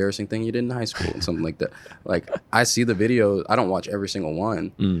this is that embarrassing thing you did in high school and something like that. Like I see the videos. I don't watch every single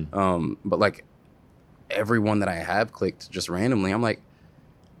one. But like every one that I have clicked just randomly, I'm like,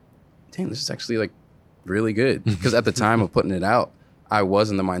 damn, this is actually like really good. Because at the time of putting it out, I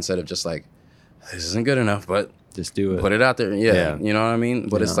was in the mindset of just like, this isn't good enough, but just do it. Put it out there. Yeah. You know what I mean?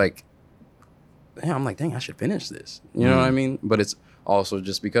 But it's like, yeah, I'm like, dang, I should finish this. You know what I mean? But it's also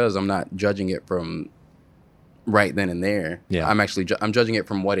just because I'm not judging it from right then and there. Yeah. I'm actually I'm judging it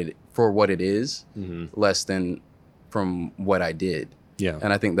from what it is, less than from what I did. Yeah.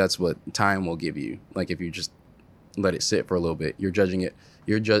 And I think that's what time will give you. Like if you just let it sit for a little bit, you're judging it.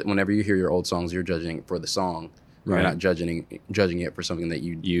 Whenever you hear your old songs, you're judging it for the song, Right. You're not judging it for something that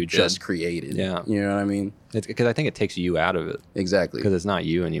you just created. Yeah. You know what I mean? Because I think it takes you out of it. Exactly. Because it's not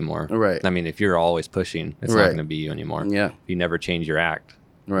you anymore. Right. I mean, if you're always pushing, it's not going to be you anymore. Yeah. If you never change your act,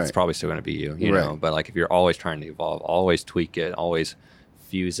 it's probably still going to be you know? But like if you're always trying to evolve, always tweak it, always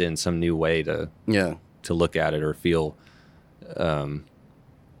fuse in some new way to look at it or feel,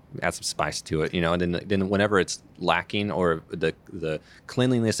 add some spice to it, you know, and then whenever it's lacking or the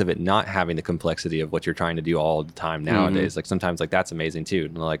cleanliness of it not having the complexity of what you're trying to do all the time nowadays, like sometimes like that's amazing too.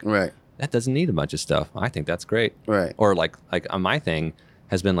 And like, that doesn't need a bunch of stuff. I think that's great. Right. Or like my thing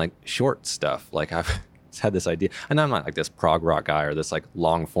has been like short stuff. Like I've had this idea, and I'm not like this prog rock guy or this like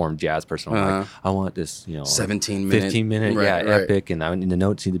long form jazz person. I'm like, I want this, you know, 17 minute, 15 minute, epic, and the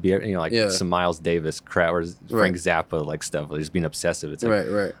notes need to be, you know, like some Miles Davis crap or Frank Zappa like stuff. Just being obsessive. It's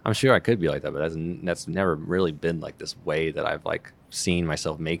like, I'm sure I could be like that, but that's never really been like this way that I've like seen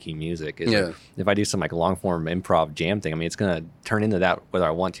myself making music. Like, if I do some like long form improv jam thing, I mean, it's gonna turn into that whether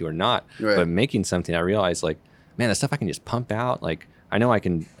I want to or not. But making something, I realize like, man, the stuff I can just pump out, like. I know I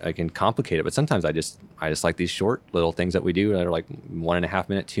can complicate it, but sometimes I just like these short little things that we do that are like 1.5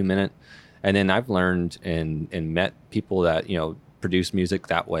 minute, 2 minute. And then I've learned and met people that, you know, produce music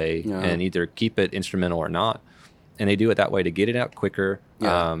that way and either keep it instrumental or not. And they do it that way to get it out quicker,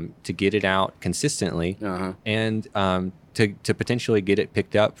 to get it out consistently, and to potentially get it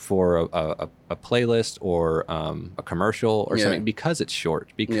picked up for a playlist or a commercial or something because it's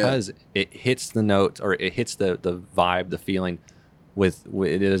short, because it hits the notes or it hits the vibe, the feeling. With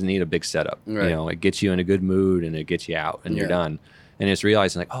it doesn't need a big setup. You know, it gets you in a good mood and it gets you out and you're done. And it's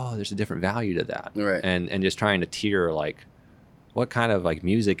realizing like, oh, there's a different value to that. And just trying to tier like, what kind of like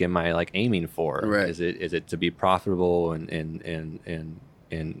music am I like aiming for? Is it to be profitable and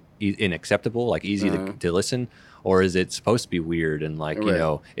acceptable, like easy to listen, or is it supposed to be weird and like you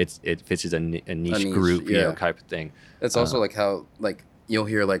know it fits as a niche group you know type of thing? It's also like how like you'll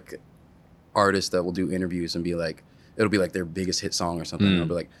hear like artists that will do interviews and be like. It'll be like their biggest hit song or something. I'll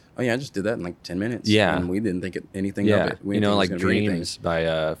be like, oh yeah, I just did that in like 10 minutes. Yeah. And we didn't think anything of it. We you know, like Dreams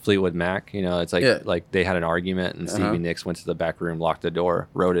by Fleetwood Mac. You know, it's like like they had an argument and Stevie Nicks went to the back room, locked the door,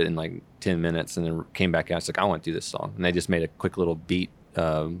 wrote it in like 10 minutes and then came back out. It's like, I want to do this song. And they just made a quick little beat,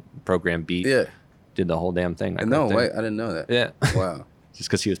 program beat. Yeah. Did the whole damn thing. No, wait, I didn't know that. Yeah. Wow. Just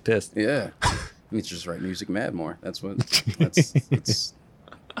because he was pissed. Yeah. You need to just write music mad more. That's what the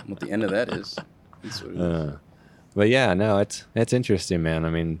end of that is. That's what it is. But yeah, no, it's interesting, man. I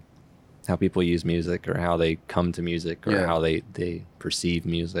mean, how people use music or how they come to music or how they perceive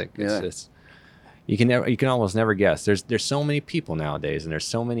music. It's just you can almost never guess. There's so many people nowadays, and there's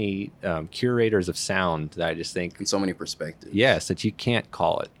so many curators of sound that I just think, and so many perspectives. Yes, that you can't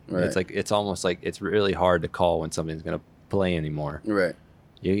call it. It's like it's almost like it's really hard to call when something's going to play anymore. Right.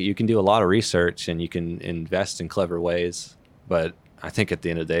 You can do a lot of research and you can invest in clever ways, but I think at the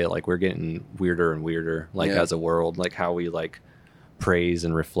end of the day, like we're getting weirder and weirder, like as a world, like how we like praise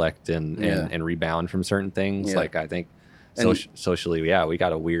and reflect and rebound from certain things. Yeah. Like I think socially, we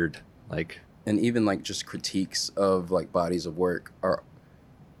got a weird like. And even like just critiques of like bodies of work are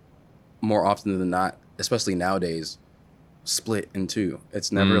more often than not, especially nowadays, split in two.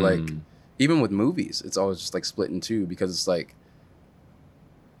 It's never like, even with movies, it's always just like split in two because it's like,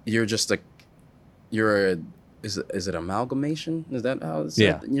 is it amalgamation? Is that how it's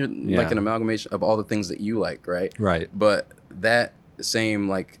said? You're like an amalgamation of all the things that you like, right? Right. But that same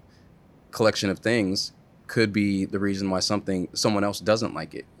like collection of things could be the reason why someone else doesn't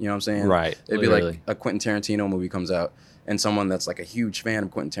like it. You know what I'm saying? Right. It'd be like a Quentin Tarantino movie comes out and someone that's like a huge fan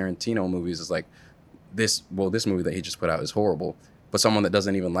of Quentin Tarantino movies is like, this movie that he just put out is horrible. But someone that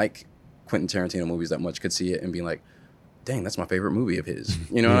doesn't even like Quentin Tarantino movies that much could see it and be like, dang, that's my favorite movie of his.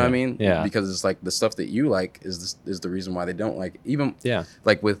 You know what I mean? Yeah. Because it's like the stuff that you like is the reason why they don't like it. Even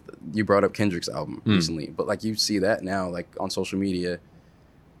like with, you brought up Kendrick's album recently, but like you see that now like on social media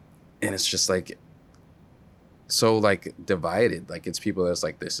and it's just like so like divided. Like it's people that's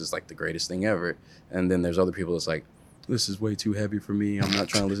like, this is like the greatest thing ever. And then there's other people that's like, this is way too heavy for me. I'm not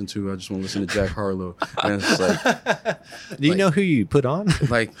trying to listen to it. I just want to listen to Jack Harlow. And it's like, do you know who you put on?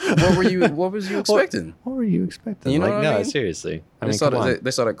 Like, what was you expecting? What were you expecting? You know like, what no, I mean? Seriously. They saw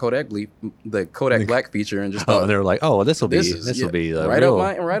that Kodak Black feature and just thought, they were like, oh, well, this will be right up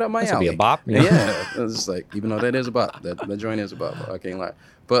my alley. This will be a bop. You know? Yeah, it's just like, even though that is a bop, that joint is a bop. I can't lie.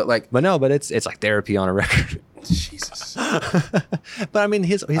 But it's like therapy on a record. Jesus. But I mean,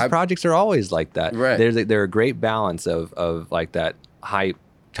 his projects are always like that. Right. They're a great balance of like that hype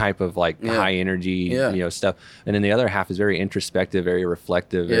type of like high energy, stuff. And then the other half is very introspective, very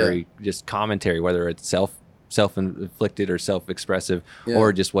reflective, very just commentary, whether it's self-inflicted or self-expressive,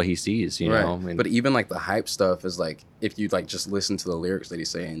 or just what he sees, you know. But even like the hype stuff is like, if you like just listen to the lyrics that he's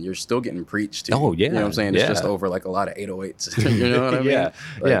saying, you're still getting preached to. Oh yeah, you know what I'm saying? It's just over like a lot of 808s. You know what I mean?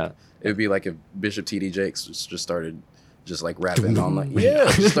 Like, it would be like if Bishop T.D. Jakes just started just like rapping on like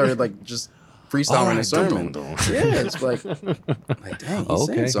just started like just freestyling a sermon. Yeah, it's like dang, he's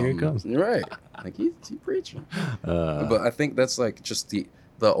saying something. Here it comes. Right, like he's preaching. But I think that's like just the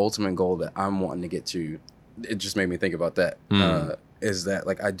ultimate goal that I'm wanting to get to. It just made me think about that. Is that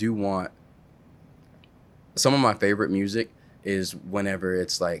like I do want some of my favorite music is whenever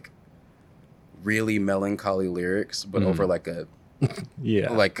it's like really melancholy lyrics, but over like a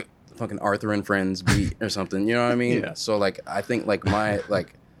like fucking Arthur and Friends beat or something, you know what I mean? So like I think like my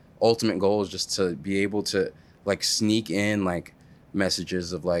like ultimate goal is just to be able to like sneak in like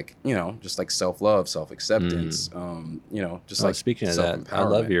messages of like, you know, just like self-love, self-acceptance, you know, just like speaking of that, I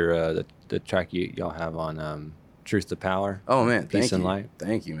love your the track y'all have on Truth to Power. Oh man, Peace and Light.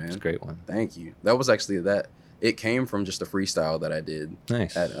 Thank you, man. It's a great one. Thank you. That was actually it came from just a freestyle that I did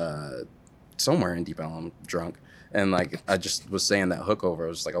at somewhere in Deep Ellum, drunk. And like I just was saying that hook over. I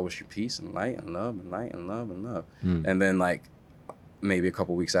was like, I wish you peace and light and love and light and love and love. And then like maybe a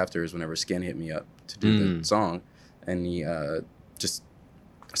couple weeks after is whenever Skin hit me up to do the song, and he just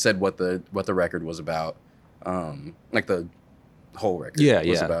said what the record was about, like the whole record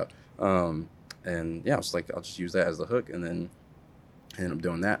was about. And I was like, I'll just use that as the hook, and then I ended up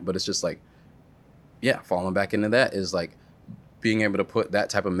doing that. But it's just like, falling back into that is like being able to put that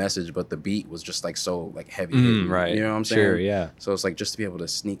type of message, but the beat was just like so like heavy, right? You know what I'm saying? Sure, yeah. So it's like just to be able to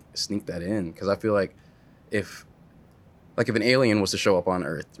sneak that in, because I feel like if an alien was to show up on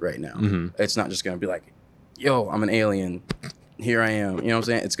Earth right now, it's not just gonna be like, yo, I'm an alien, here I am. You know what I'm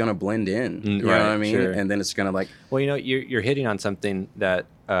saying? It's gonna blend in. You know what I mean? Sure. And then it's gonna like. Well, you know, you're hitting on something that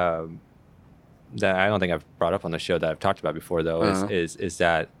that I don't think I've brought up on the show that I've talked about before, though, is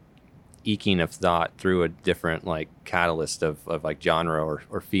that eking of thought through a different like catalyst of like genre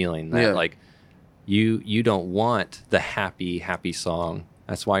or feeling that like you don't want the happy song.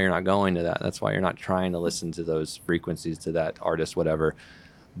 That's why you're not going to that. That's why you're not trying to listen to those frequencies, to that artist, whatever.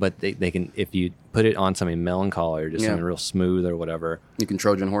 But they can, if you put it on something melancholy or just something real smooth or whatever, you can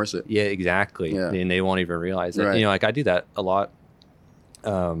Trojan horse it. Yeah, exactly. Yeah. And they won't even realize it. Right. You know, like I do that a lot.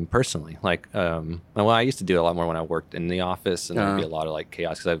 Personally, like, well, I used to do it a lot more when I worked in the office, and there'd be a lot of like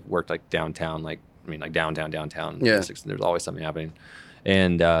chaos because I've worked like downtown, like downtown. Yeah. There's always something happening,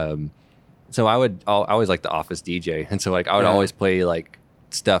 and so I always like the office DJ, and so like I would always play like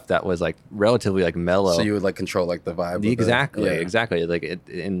stuff that was like relatively like mellow. So you would like control like the vibe. Exactly. Like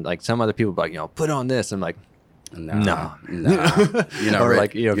and like some other people would be like, you know, put on this. I'm like, no. You're not ready.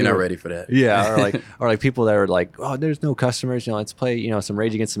 Like, you know, you're not ready for that. Yeah. Or like people that are like, oh, there's no customers, you know, let's play, you know, some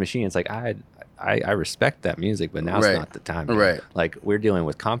Rage Against the Machine. It's like, I respect that music, but now's not the time. Right. Like we're dealing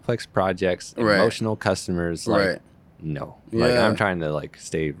with complex projects, emotional customers. Like, no. Like I'm trying to like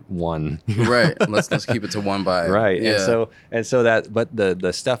stay one. Right. Let's keep it to one vibe. Right. Yeah. And so that, but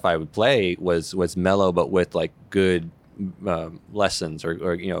the stuff I would play was mellow, but with like good lessons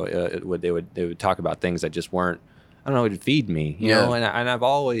or you know, they would talk about things that just weren't, I don't know, it would feed me, you know, and I've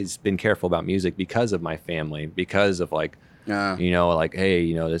always been careful about music because of my family, because of like, you know, like, hey,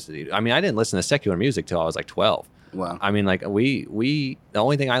 you know, I didn't listen to secular music till I was like 12. Wow. I mean, like the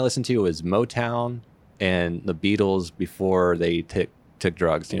only thing I listened to was Motown and the Beatles before they took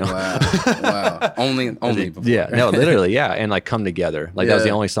drugs, you know. Wow. Only before. Yeah, no, literally, yeah. And like Come Together. Like that was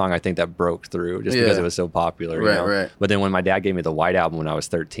the only song I think that broke through just because it was so popular. You know? Right. But then when my dad gave me the White Album when I was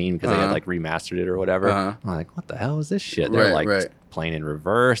 13, because they had like remastered it or whatever, I'm like, what the hell is this shit? They're like playing in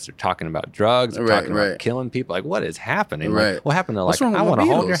reverse, they're talking about drugs, they're talking about killing people. Like, what is happening? Like, what happened to like, I want to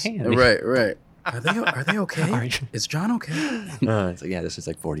hold your hand. Right. Are they okay? Is John okay? It's like, yeah, this was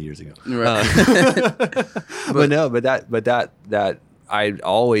like 40 years ago. Right. But that I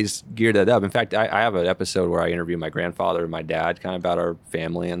always geared that up. In fact, I have an episode where I interview my grandfather and my dad kind of about our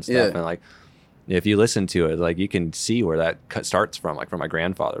family and stuff. And like, if you listen to it, like you can see where that starts from, like from my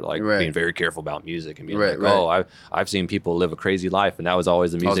grandfather, like being very careful about music and being oh, I've seen people live a crazy life, and that was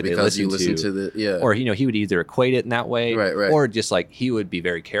always the music they listened to. Or you know, he would either equate it in that way, or just like he would be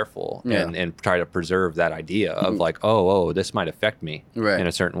very careful and try to preserve that idea of like, oh, this might affect me in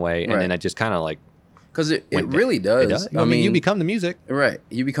a certain way, and then I just kind of like. Because it really does. It does. I mean, you become the music. Right.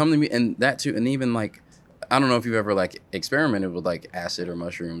 You become the music. And that too. And even like, I don't know if you've ever like experimented with like acid or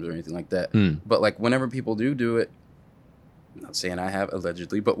mushrooms or anything like that. But like whenever people do it, I'm not saying I have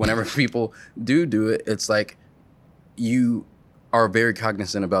allegedly, but whenever people do it, it's like you are very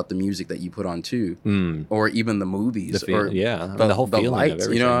cognizant about the music that you put on too. Or even the movies. The whole feeling lights, of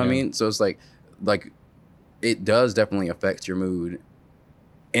everything. You know what I mean? So it's like it does definitely affect your mood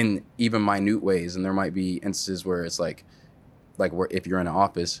in even minute ways. And there might be instances where it's like where if you're in an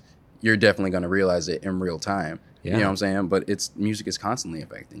office, you're definitely going to realize it in real time. Yeah. You know what I'm saying? But music is constantly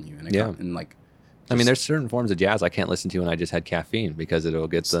affecting you. And like, I mean, there's certain forms of jazz I can't listen to when I just had caffeine because it'll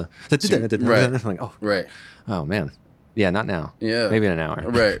get the right. I'm like, oh, right. Oh man. Yeah, not now. Yeah. Maybe in an hour.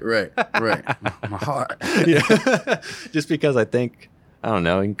 Right. My heart. Yeah. Just because I think, I don't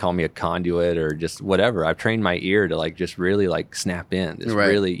know, you can call me a conduit or just whatever. I've trained my ear to like just really like snap in. Just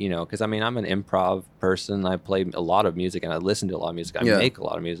really, you know, because I mean, I'm an improv person. I play a lot of music and I listen to a lot of music. I make a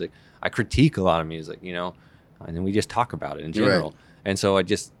lot of music. I critique a lot of music, you know, and then we just talk about it in general. Right. And so I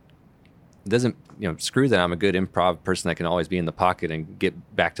just, doesn't, you know, screw that I'm a good improv person that can always be in the pocket and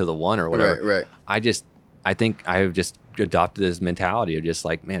get back to the one or whatever. Right. I think I have just adopted this mentality of just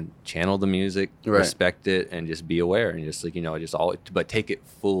like, man, channel the music, respect it, and just be aware and just like, you know, just always, but take it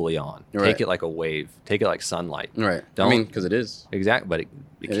fully on. Take it like a wave. Take it like sunlight. Right. I mean, because it is. Exactly. But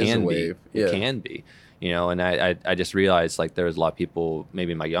it can be. Yeah. It can be. You know, and I just realized like there was a lot of people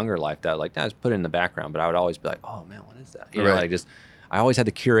maybe in my younger life that like, just put it in the background, but I would always be like, oh man, what is that? You know, like I always had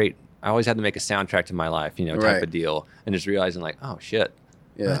to curate. I always had to make a soundtrack to my life, you know, type of deal. And just realizing like, oh shit.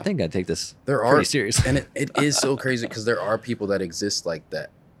 Yeah. I think I take this pretty serious. And it is so crazy because there are people that exist like that.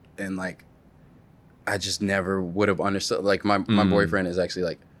 And like, I just never would have understood. Like my boyfriend is actually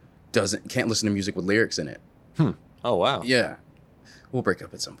like, can't listen to music with lyrics in it. Oh, wow. Yeah. We'll break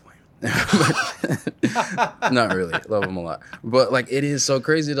up at some point. Not really. Love him a lot. But like, it is so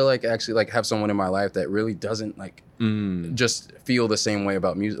crazy to like actually like have someone in my life that really doesn't like just feel the same way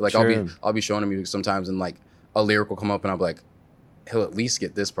about music. Like I'll be showing him music sometimes and like a lyric will come up and I'll be like, he'll at least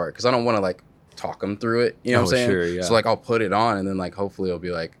get this part because I don't want to like talk him through it. You know what I'm saying? Sure, yeah. So like I'll put it on and then like hopefully he'll be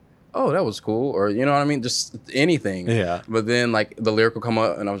like, oh, that was cool, or you know what I mean? Just anything. Yeah. But then like the lyric will come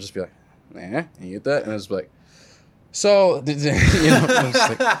up and I'll just be like, you get that? And it's like, so you know, I'm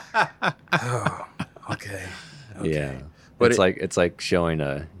just like, oh, okay. Yeah. But it's like showing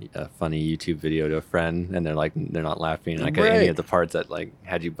a funny YouTube video to a friend and they're not laughing like at any of the parts that like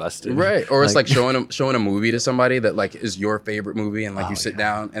had you busted. Right. Or it's like showing a movie to somebody that like is your favorite movie and like you sit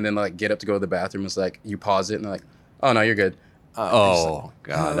down and then like get up to go to the bathroom. It's like you pause it and they're like, oh no, you're good. God,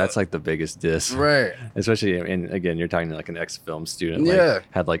 that's like the biggest diss. Right. Especially, and again, you're talking to like an ex-film student. Like,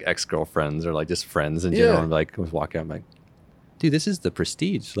 had like ex-girlfriends or like just friends in general. And like was walking out, I'm like, dude, this is the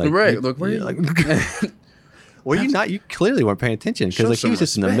Prestige. Like, look where you like. Well, you clearly weren't paying attention because like he was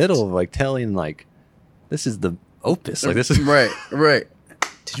just in the middle of like telling like, this is the opus. Like this is right.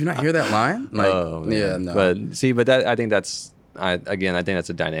 Did you not hear that line? Like, yeah, no. But see, I think that's I think that's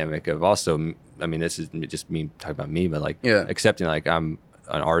a dynamic of also. I mean, this is just me talking about me, but like accepting like I'm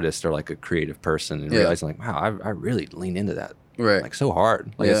an artist or like a creative person and realizing like, wow, I really lean into that like so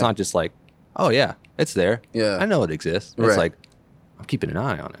hard. Like it's not just like, oh yeah, it's there. Yeah, I know it exists. It's like I'm keeping an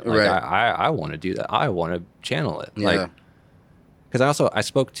eye on it. Like I want to do that. I want to channel it. Like because I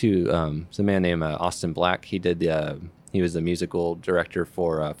spoke to some man named Austin Black. He did he was the musical director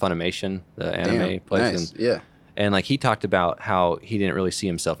for Funimation, the anime place. Nice. And like he talked about how he didn't really see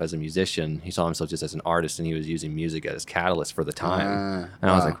himself as a musician. He saw himself just as an artist, and he was using music as catalyst for the time.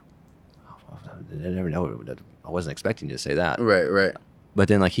 And I was like, I never know. I wasn't expecting you to say that. Right. But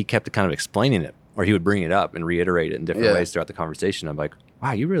then like he kept kind of explaining it, or he would bring it up and reiterate it in different ways throughout the conversation. I'm like,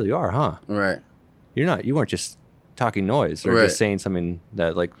 wow, you really are, huh? Right. You weren't just talking noise or just saying something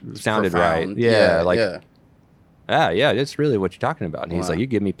that like sounded profound. Right. Yeah, that's really what you're talking about. And he's like, you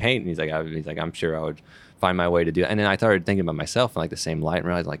give me paint, and he's like, I'm sure I would find my way to do it. And then I started thinking about myself in like the same light and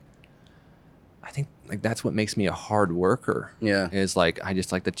realized like, I think like that's what makes me a hard worker. Yeah. Is like, I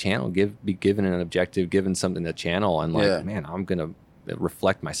just like the channel, be given an objective, given something to channel, and like, man, I'm going to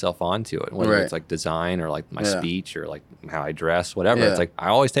reflect myself onto it. Whether it's like design or like my speech or like how I dress, whatever. It's like, I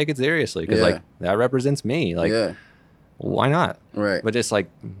always take it seriously because like that represents me. Like, why not? Right. But just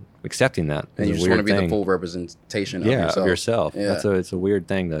like accepting that. And you just want to be the full representation of yourself. Yeah. It's a weird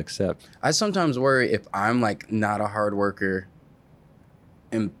thing to accept. I sometimes worry if I'm like not a hard worker,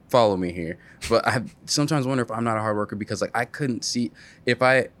 and follow me here, but I sometimes wonder if I'm not a hard worker because like I couldn't see if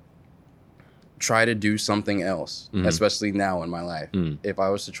I try to do something else, especially now in my life, if I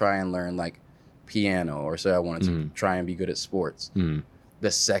was to try and learn like piano or say I wanted to try and be good at sports,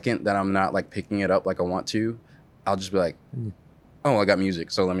 the second that I'm not like picking it up like I want to, I'll just be like, oh, I got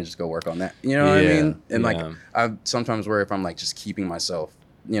music, so let me just go work on that. You know what I mean? And like, I sometimes worry if I'm like just keeping myself,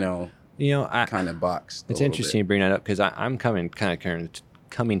 kind of boxed. It's interesting you bring that up because I'm coming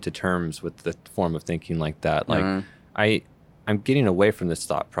to terms with the form of thinking like that. Like I'm getting away from this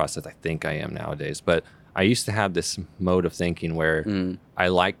thought process. I think I am nowadays, but I used to have this mode of thinking where I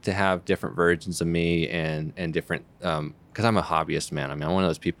like to have different versions of me and different, because I'm a hobbyist, man. I mean, I'm one of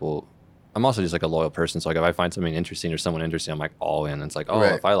those people. I'm also just like a loyal person. So like if I find something interesting or someone interesting, I'm like all in. And it's like, oh,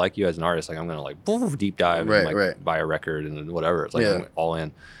 if I like you as an artist, like I'm going to like deep dive and like buy a record and whatever. It's like I'm all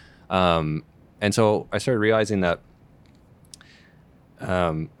in. And so I started realizing that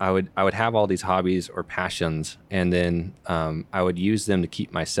I would have all these hobbies or passions, and then I would use them to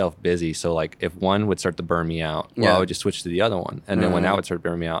keep myself busy. So like if one would start to burn me out, I would just switch to the other one. And then when that would start to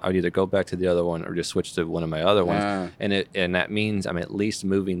burn me out, I would either go back to the other one or just switch to one of my other ones. And that means I'm at least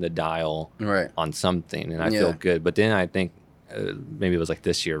moving the dial on something, and I feel good. But then I think maybe it was like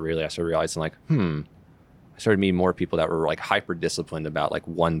this year, really, I started realizing like, I started meeting more people that were like hyper disciplined about like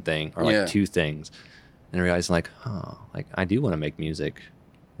one thing or like two things. And I realized like, like I do want to make music,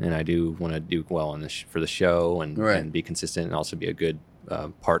 and I do want to do well on for the show and be consistent, and also be a good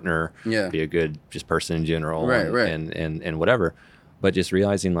partner, be a good just person in general, and whatever. But just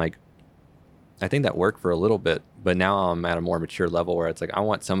realizing like, I think that worked for a little bit, but now I'm at a more mature level where it's like I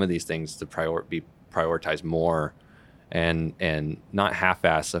want some of these things to be prioritized more, and not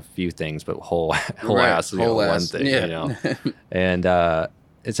half-ass a few things, but whole ass one thing, you know.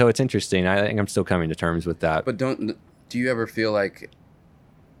 And so it's interesting. I think I'm still coming to terms with that. But do you ever feel like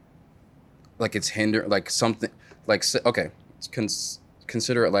it's like something like, okay,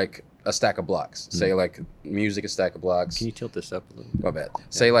 consider it like a stack of blocks. Say like music is a stack of blocks. Can you tilt this up a little? My bad.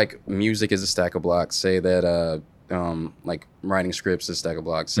 Say like music is a stack of blocks. Say that like writing scripts is a stack of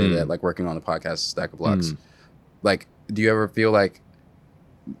blocks. Say that like working on the podcast is a stack of blocks. Like, do you ever feel like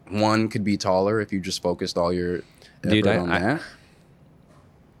one could be taller if you just focused all your effort on that?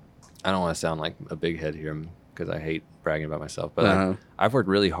 I don't want to sound like a big head here because I hate bragging about myself, but I've worked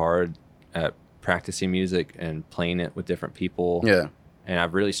really hard at practicing music and playing it with different people. Yeah. And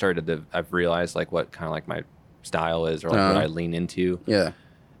I've really I've realized like what kind of like my style is, or like what I lean into. Yeah.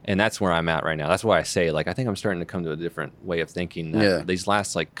 And that's where I'm at right now. That's why I say like, I think I'm starting to come to a different way of thinking. These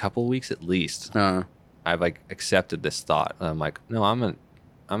last like couple weeks at least, I've like accepted this thought. I'm like, no, I'm an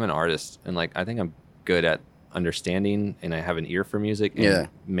artist, and like I think I'm good at understanding, and I have an ear for music and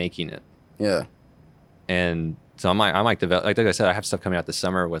making it. Yeah. And so I'm like develop, like I said, I have stuff coming out this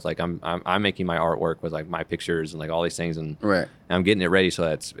summer with like I'm making my artwork with like my pictures and like all these things, and I'm getting it ready so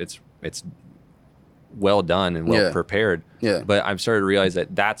that it's well done and well prepared. Yeah. But I've started to realize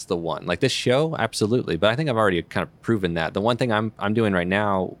that that's the one. Like this show, absolutely. But I think I've already kind of proven that. The one thing I'm doing right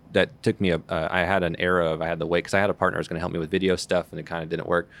now that took me I had an era of, I had to wait because I had a partner who was going to help me with video stuff, and it kind of didn't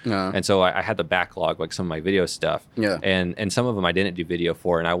work. And so I had the backlog, like some of my video stuff. Yeah. And some of them I didn't do video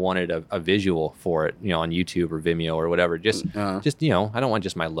for, and I wanted a visual for it, you know, on YouTube or Vimeo or whatever. Just you know, I don't want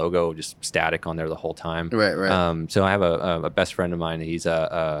just my logo just static on there the whole time. Right. So I have a best friend of mine. He's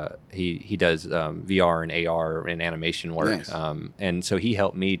he does VR and AR and animation work. Nice. And so he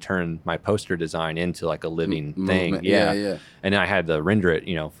helped me turn my poster design into like a living thing. Yeah. And then I had to render it,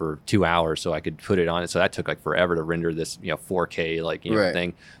 you know, for 2 hours so I could put it on it. So that took like forever to render this, you know, 4K like, you know,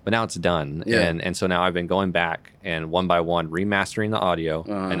 thing. But now it's done. Yeah. And so now I've been going back and one by one remastering the audio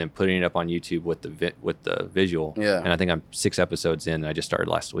and then putting it up on YouTube with the visual. Yeah. And I think I'm 6 episodes in. I just started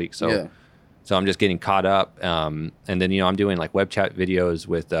last week. So so I'm just getting caught up. And then, you know, I'm doing like web chat videos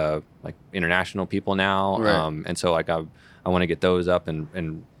with like international people now. Right. And so like I want to get those up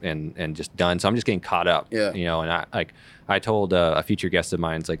and just done. So I'm just getting caught up. Yeah. You know, and I told a future guest of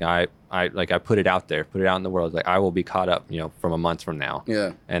mine, it's like I put it out there, put it out in the world. Like I will be caught up, you know, from a month from now.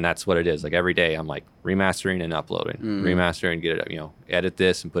 Yeah. And that's what it is. Like every day I'm like remastering and uploading, remastering, get it up, you know, edit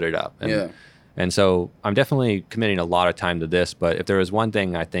this and put it up. And, and so I'm definitely committing a lot of time to this, but if there was one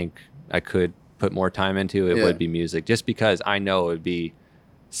thing I think I could put more time into, it would be music, just because I know it would be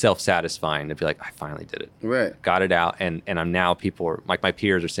self-satisfying to be like, I finally did it. Right. Got it out. And I'm now, people are like, my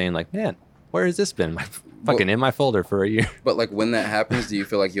peers are saying like, man, where has this been? Fucking in my folder for a year. But like when that happens, do you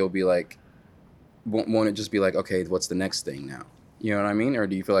feel like you'll be like, won't it just be like, okay, what's the next thing now? You know what I mean? Or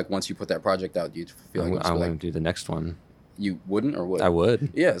do you feel like once you put that project out, do you feel like I want to do the next one? You wouldn't, or would? I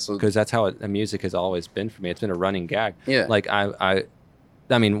would. Yeah. So because that's how music has always been for me. It's been a running gag. Yeah. Like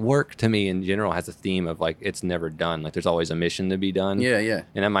I mean, work to me in general has a theme of like, it's never done. Like there's always a mission to be done. Yeah, yeah.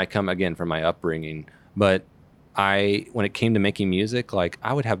 And that might come again from my upbringing. But when it came to making music, like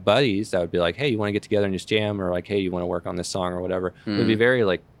I would have buddies that would be like, hey, you want to get together and just jam? Or like, hey, you want to work on this song or whatever. It would be very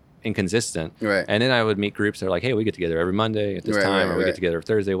like inconsistent. Right. And then I would meet groups that are like, hey, we get together every Monday at this time, or we get together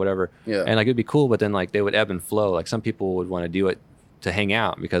Thursday, whatever. Yeah. And like, it'd be cool, but then like they would ebb and flow. Like some people would want to do it to hang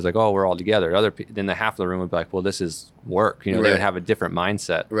out because like, oh, we're all together. Then the half of the room would be like, well, this is work. You know, they would have a different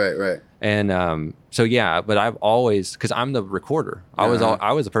mindset. Right, right. And so yeah, but I've always, because I'm the recorder. I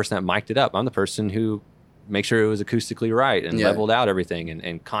was the person that mic'd it up. I'm the person who make sure it was acoustically right and leveled out everything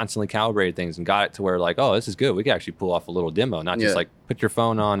and constantly calibrated things and got it to where like, oh, this is good. We could actually pull off a little demo, not just like put your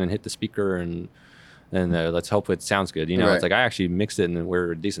phone on and hit the speaker and let's hope it sounds good. You know, it's like I actually mixed it and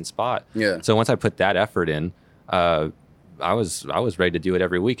we're a decent spot. Yeah. So once I put that effort in, I was ready to do it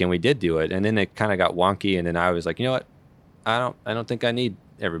every week, and we did do it. And then it kind of got wonky, and then I was like, you know what? I don't think I need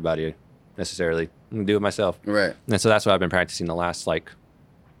everybody necessarily. I'm gonna do it myself. Right. And so that's what I've been practicing the last like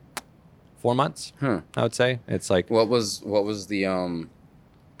 4 months. I would say it's like what was the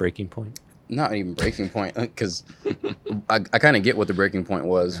breaking point? Not even breaking point, because I kind of get what the breaking point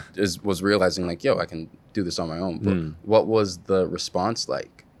was realizing like, yo, I can do this on my own. But what was the response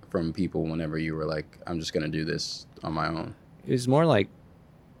like from people whenever you were like, I'm just gonna do this on my own? It was more like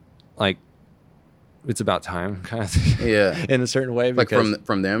it's about time kind of thing. Yeah. In a certain way. Like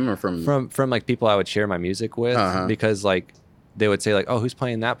from them or from like people I would share my music with, because like they would say like, oh, who's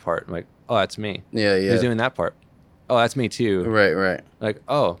playing that part? I'm like, oh, that's me. Yeah. Who's doing that part? Oh, that's me too. Right. Like,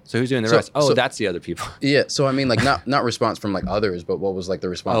 oh, so who's doing the rest? Oh, that's the other people. Yeah. So I mean, like, not response from like others, but what was like the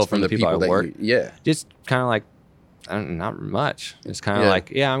response from the people that work? Just kind of like, not much. It's kind of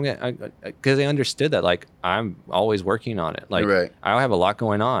like, I'm gonna, because they understood that like I'm always working on it. Like, I have a lot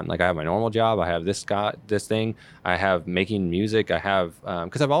going on. Like, I have my normal job. I have this thing. I have making music. I have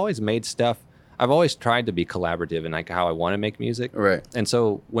because I've always made stuff. I've always tried to be collaborative in like how I want to make music. Right. And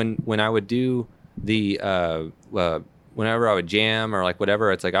so when I would do the whenever I would jam or like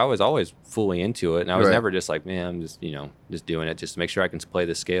whatever, it's like I was always fully into it, and I was never just like, man, I'm just doing it just to make sure I can play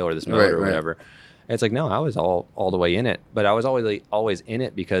this scale or this note or whatever. It's like, no, I was all the way in it, but I was always in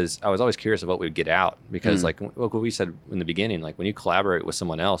it because I was always curious of what we would get out, because like what we said in the beginning, like when you collaborate with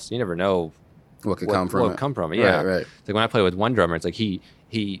someone else, you never know what could come from it. Yeah. Right. It's like when I play with one drummer, it's like he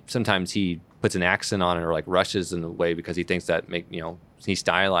sometimes he puts an accent on it or like rushes in a way because he thinks that he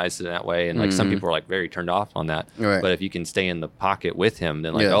stylized it that way, and like some people are like very turned off on that. Right. But if you can stay in the pocket with him,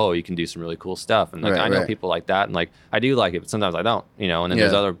 then like oh, you can do some really cool stuff. And like I know people like that, and like I do like it, but sometimes I don't. And then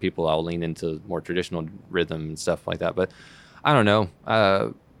there's other people I'll lean into more traditional rhythm and stuff like that. But I don't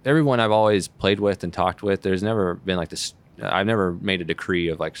know. Everyone I've always played with and talked with, there's never been like this. I've never made a decree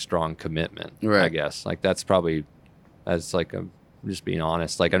of like strong commitment. Right. I guess like that's like just being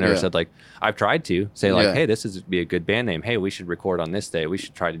honest. Like I've never said like, I've tried to say like, hey, this is be a good band name. Hey, we should record on this day. We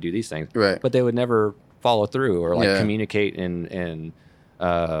should try to do these things. Right. But they would never follow through or like communicate and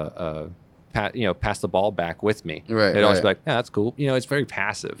pass the ball back with me. Right. They'd always be like, yeah, that's cool. It's very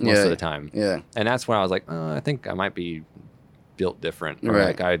passive most of the time. Yeah. And that's when I was like, I think I might be built different. Or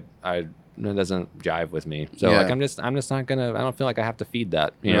like it doesn't jive with me. So like I'm just not gonna. I don't feel like I have to feed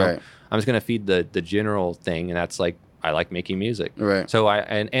that. I'm just gonna feed the general thing, and that's like I like making music. Right. So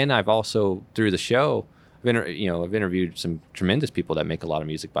I've also through the show, I've interviewed some tremendous people that make a lot of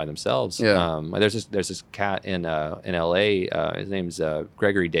music by themselves. Yeah. There's this cat in LA. His name's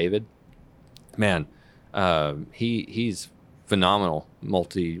Gregory David. Man, he's phenomenal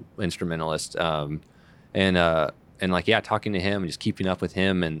multi instrumentalist. And like, talking to him and just keeping up with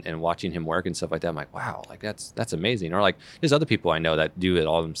him and watching him work and stuff like that, I'm like, wow, like that's amazing. Or like there's other people I know that do it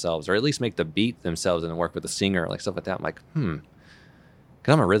all themselves, or at least make the beat themselves and then work with a singer, like stuff like that. I'm like,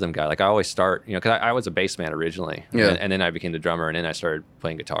 because I'm a rhythm guy. Like I always start, because I was a bass man originally, and then I became the drummer, and then I started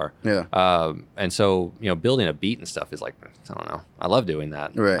playing guitar. Yeah. And so building a beat and stuff is like, I don't know, I love doing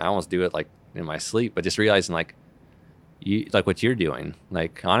that. Right. I almost do it like in my sleep, but just realizing like, you like what you're doing.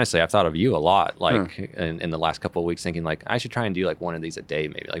 Like honestly, I've thought of you a lot. Like in the last couple of weeks, thinking like I should try and do like one of these a day,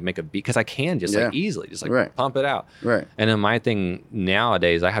 maybe like make a beat, because I can just like easily just like pump it out. Right. And then my thing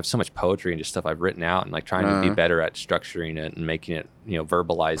nowadays, I have so much poetry and just stuff I've written out, and like trying to be better at structuring it and making it,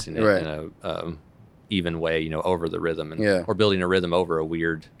 verbalizing it in a even way, over the rhythm, and or building a rhythm over a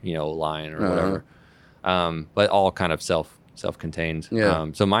weird, line or whatever. But all kind of self-contained. Yeah.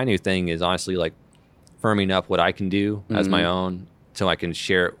 So my new thing is honestly like firming up what I can do as my own, so I can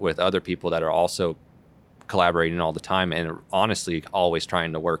share it with other people that are also collaborating all the time, and honestly always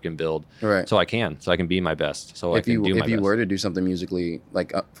trying to work and build. Right. So I can be my best. So if you were to do something musically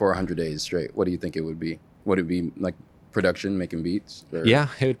like for 100 days straight, what do you think it would be? Would it be like production, making beats? Or? Yeah,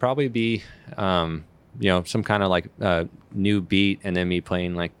 it would probably be some kind of like new beat, and then me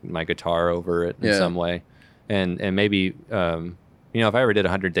playing like my guitar over it in some way, and maybe if I ever did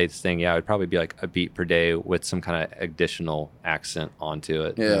 100 days thing, it would probably be like a beat per day with some kind of additional accent onto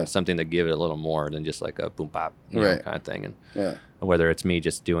it. Yeah. Something to give it a little more than just like a boom bop kind of thing. And whether it's me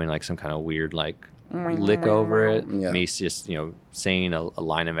just doing like some kind of weird like lick over it, me just saying a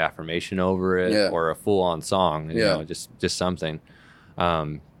line of affirmation over it, or a full on song, just something.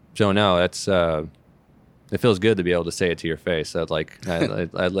 So no, that's It feels good to be able to say it to your face. So like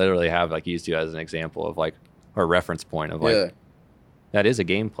I literally have like used you as an example of like, or reference point of like, that is a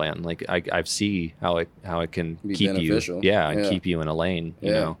game plan. Like I see how it can be keep beneficial. You, and keep you in a lane,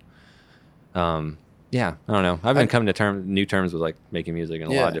 you know? I don't know. I've been coming to new terms with like making music in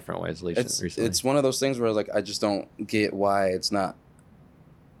a lot of different ways. Recently. It's one of those things where like, I just don't get why it's not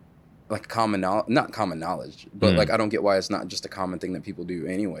like not common knowledge, but like, I don't get why it's not just a common thing that people do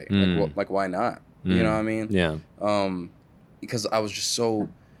anyway. Like why not? You know what I mean? Yeah. Because I was just so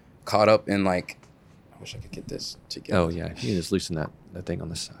caught up in like, I wish I could get this together. Oh yeah, you can just loosen that thing on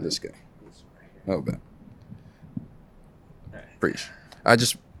the side. This guy. Oh, bad. Preach. I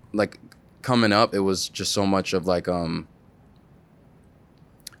just like coming up. It was just so much of like a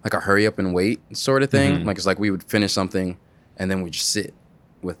hurry up and wait sort of thing. Like it's like we would finish something and then we just sit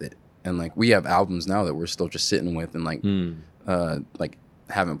with it. And like we have albums now that we're still just sitting with and like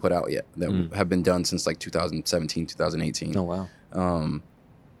haven't put out yet that have been done since like 2017, 2018. Oh wow.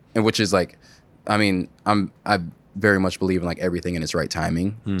 And which is like, I mean, I very much believe in like everything in its right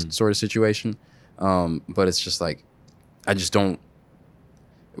timing sort of situation. But it's just like, I just don't,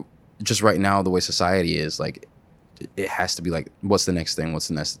 just right now, the way society is like, it has to be like, what's the next thing? What's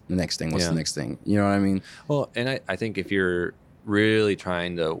the next thing? What's the next thing? You know what I mean? Well, and I think if you're really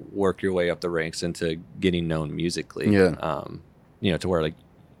trying to work your way up the ranks into getting known musically, you know, to where like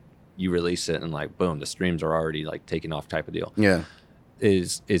you release it and like, boom, the streams are already like taking off type of deal. Yeah.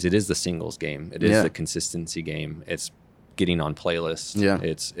 It is the singles game. It is the consistency game. It's getting on playlists. Yeah.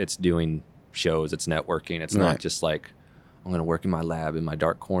 It's doing shows. It's networking. It's not just like, I'm going to work in my lab in my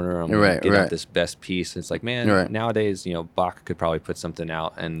dark corner. I'm going to get out this best piece. It's like, man, nowadays, you know, Bach could probably put something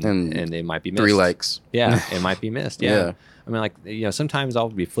out and it might be missed. 3 likes. Yeah, it might be missed. Yeah. I mean, like, you know, sometimes I'll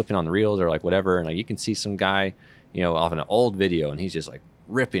be flipping on the reels or like whatever, and like you can see some guy, you know, off an old video, and he's just like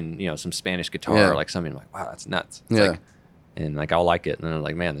ripping, you know, some Spanish guitar or like something. I'm like, wow, that's nuts. It's like, and like I'll like it, and then I'm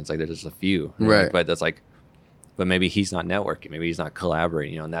like, man, it's like there's just a few, right? Like, but that's like, but maybe he's not networking, maybe he's not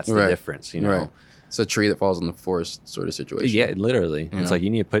collaborating, you know, and that's the difference, you know. Right. It's a tree that falls in the forest sort of situation. Yeah, literally. It's like you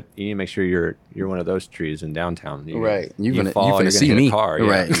need to make sure you're one of those trees in downtown. Right. You're gonna see me. Car,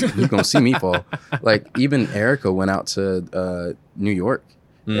 right. You're gonna see me fall. Like even Erica went out to New York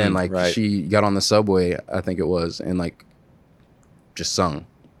and like she got on the subway, I think it was, and like just sung.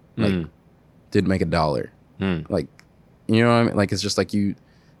 Like did make $1. Like, you know what I mean? Like it's just like you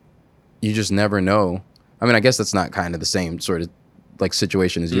just never know. I mean, I guess that's not kind of the same sort of like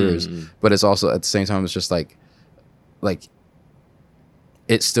situation as yours, but it's also at the same time it's just like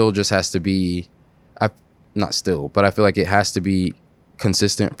it still just has to be not still, but I feel like it has to be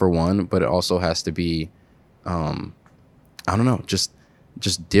consistent for one, but it also has to be I don't know, just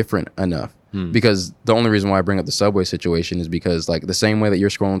different enough. Because the only reason why I bring up the subway situation is because like the same way that you're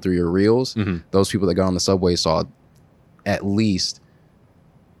scrolling through your reels, those people that got on the subway saw at least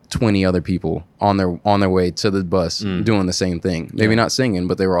 20 other people on their way to the bus doing the same thing. Maybe not singing,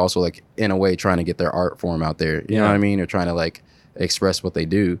 but they were also like in a way trying to get their art form out there. You know what I mean? Or trying to like express what they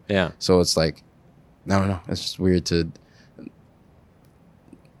do. Yeah. So it's like, I don't know. It's just weird to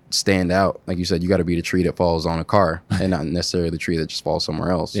stand out. Like you said, you got to be the tree that falls on a car and not necessarily the tree that just falls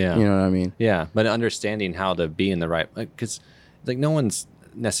somewhere else. Yeah. You know what I mean? Yeah. But understanding how to be in the right, because like no one's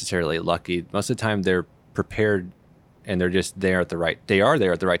necessarily lucky. Most of the time they're prepared and they're just there at the right, they are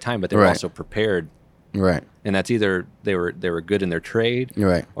there at the right time, but they're also prepared. Right. And that's either they were good in their trade,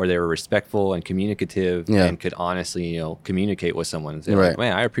 or they were respectful and communicative and could honestly, you know, communicate with someone and say, like,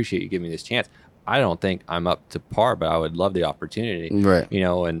 man, I appreciate you giving me this chance. I don't think I'm up to par, but I would love the opportunity, you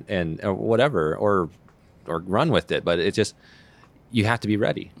know, and or whatever, or run with it. But it's just, you have to be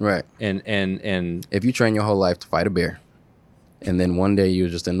ready. Right. And if you train your whole life to fight a bear, and then one day you're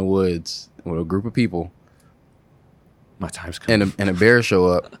just in the woods with a group of people, my time's coming, and a bear show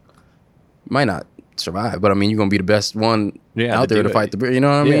up, might not survive, but I mean, you're gonna be the best one out there to fight the bear. You know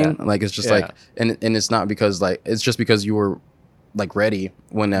what I mean? Like it's just like, and it's not because like, it's just because you were like ready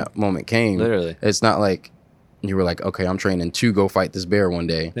when that moment came. Literally, it's not like you were like, okay, I'm training to go fight this bear one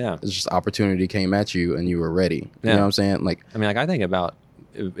day. Yeah, it's just opportunity came at you and you were ready. You know what I'm saying? Like, I mean, like I think about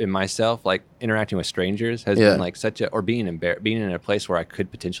in myself, like interacting with strangers has been like such a, or being in a place where I could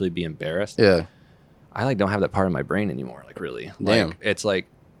potentially be embarrassed. Yeah, I like don't have that part of my brain anymore. Like really, like it's like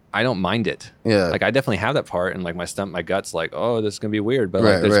I don't mind it. Yeah, like I definitely have that part, and like my gut's like, oh, this is gonna be weird, but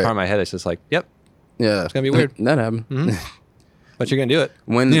like there's a part of my head that's just like, yep, it's gonna be weird. That happened. But you're gonna do it.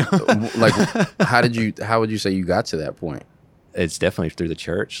 When like how would you say you got to that point? It's definitely through the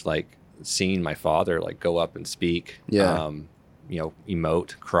church, like seeing my father like go up and speak, you know,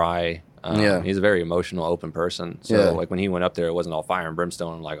 emote, cry, He's a very emotional, open person. So like when he went up there, it wasn't all fire and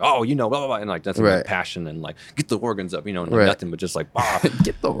brimstone and like, oh, you know, blah, blah, blah. And like, nothing like passion and like, get the organs up, you know, nothing but just like,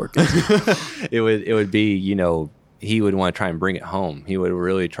 get the organs. It would be, you know, he would want to try and bring it home. He would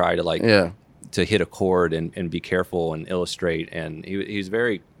really try to like, to hit a chord and be careful and illustrate. And he's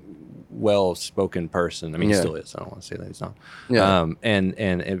very well-spoken person. I mean, he still is. I don't want to say that he's not.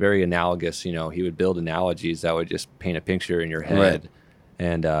 And very analogous, you know, he would build analogies that would just paint a picture in your head.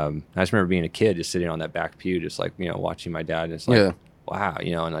 And I just remember being a kid, just sitting on that back pew, just like, you know, watching my dad, and it's like, wow,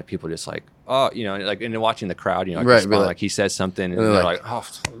 you know, and like people just like, oh, you know, and like, and then watching the crowd, you know, like he says something, and they're like, oh,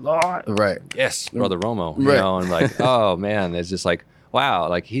 Lord, yes, Brother Romo, you know, and like, oh man, it's just like, wow,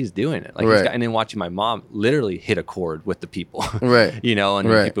 like he's doing it, like he's got, and then watching my mom literally hit a chord with the people, you know, and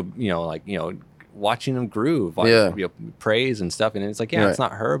people, you know, like, you know, watching them groove, like, you know, praise and stuff, and it's like, it's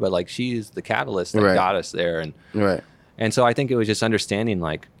not her, but like she's the catalyst that got us there, and so I think it was just understanding,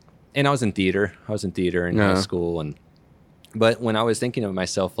 like, and I was in theater in high school, but when I was thinking of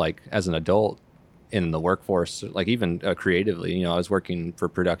myself like as an adult in the workforce, like even creatively, you know, I was working for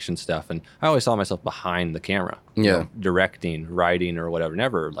production stuff, and I always saw myself behind the camera, you know, directing, writing, or whatever.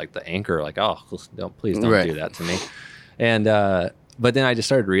 Never like the anchor, like, oh, please don't do that to me. And but then I just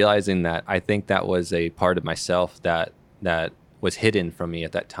started realizing that I think that was a part of myself that was hidden from me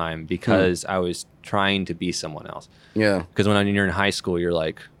at that time, because I was trying to be someone else. Because when you're in high school, you're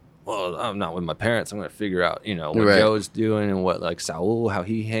like, well, I'm not with my parents. I'm going to figure out, you know, what Joe's doing and what like Saul, how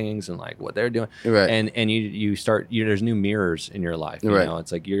he hangs, and like what they're doing. And you start, there's new mirrors in your life. You know,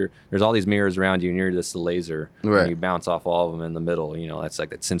 it's like there's all these mirrors around you, and you're just the laser, and you bounce off all of them in the middle. You know, that's like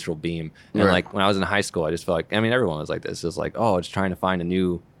that central beam. And like when I was in high school, I just felt like, I mean, everyone was like this. It's like, oh, it's trying to find a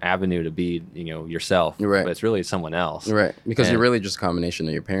new avenue to be, you know, yourself, but it's really someone else, because you're really just a combination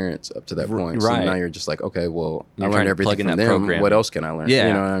of your parents up to that point, so now you're just like, okay, well, I learned everything from them, program. What else can I learn? You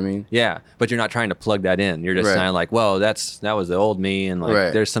know what I mean? But you're not trying to plug that in. You're just kind of like, well, that was the old me, and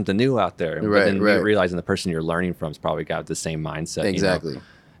like there's something new out there, but then you're realizing the person you're learning from has probably got the same mindset, you know?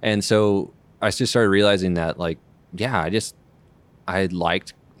 And so I just started realizing that, like, I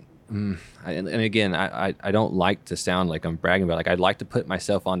liked and again, I don't like to sound like I'm bragging, but like I'd like to put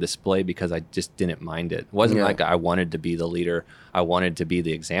myself on display because I just didn't mind it. It wasn't like I wanted to be the leader. I wanted to be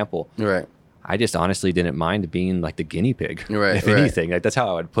the example. I just honestly didn't mind being like the guinea pig, if anything. Like that's how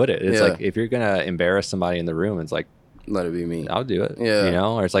I would put it. It's like, if you're gonna embarrass somebody in the room, it's like, let it be me. I'll do it. You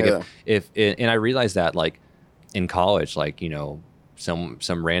know, or it's like and I realized that like in college, like, you know, some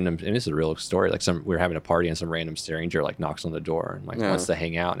random, and this is a real story, like we were having a party and some random stranger like knocks on the door and like wants to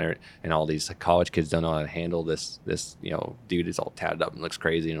hang out, and all these like, college kids don't know how to handle this, you know, dude is all tatted up and looks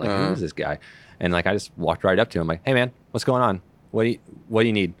crazy, and like, who is this guy? And like I just walked right up to him like, hey man, what's going on? What do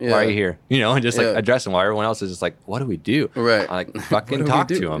you need? Why are you here? You know, and just like address him, while everyone else is just like, what do we do? I like fucking talk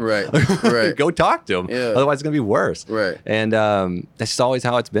to him. Go talk to him. Otherwise it's gonna be worse. And that's just always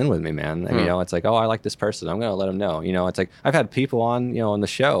how it's been with me, man. And, you know, it's like, oh, I like this person, I'm gonna let them know. You know, it's like I've had people on, you know, on the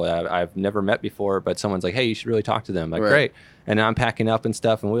show that I've never met before, but someone's like, hey, you should really talk to them. Like, great. And then I'm packing up and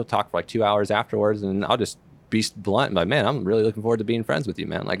stuff, and we'll talk for like 2 hours afterwards, and I'll just be blunt, like, man, I'm really looking forward to being friends with you,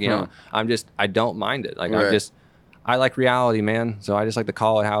 man. Like, you know, I don't mind it. Like, I like reality, man. So I just like to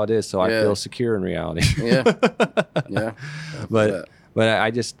call it how it is. So I feel secure in reality. But I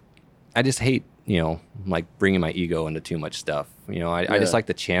just hate, you know, like bringing my ego into too much stuff. You know, I just like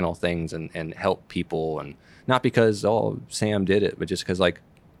to channel things and help people, and not because, oh, Sam did it, but just because like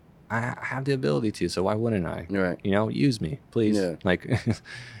I have the ability to. So why wouldn't I? You know, use me, please. Like,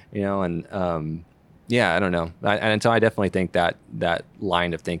 you know, and I don't know. And so I definitely think that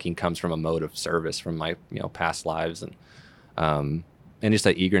line of thinking comes from a mode of service from my, you know, past lives, and just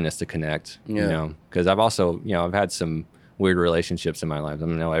that eagerness to connect, you know, because I've also, you know, I've had some weird relationships in my life. I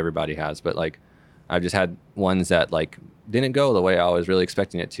don't know, everybody has, but like I've just had ones that like didn't go the way I was really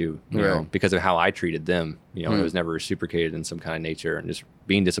expecting it to, you know, because of how I treated them. You know, it was never reciprocated in some kind of nature, and just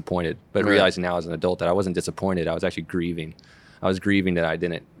being disappointed, but realizing now as an adult that I wasn't disappointed. I was actually grieving. I was grieving that I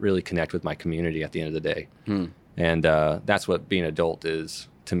didn't really connect with my community at the end of the day. And that's what being an adult is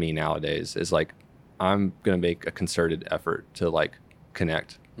to me nowadays, is like, I'm going to make a concerted effort to like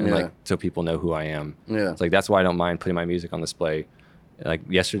connect and like, so people know who I am. It's like, that's why I don't mind putting my music on display. Like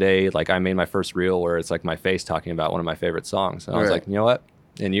yesterday, like I made my first reel where it's like my face talking about one of my favorite songs. And I was like, you know what?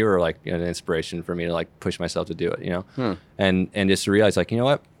 And you were like an inspiration for me to like push myself to do it, you know? And just to realize like, you know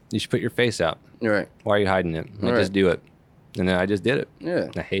what? You should put your face out. Why are you hiding it? Like, just do it. And then I just did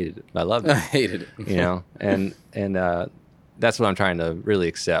it. I hated it. I loved it. I hated it. You know, and that's what I'm trying to really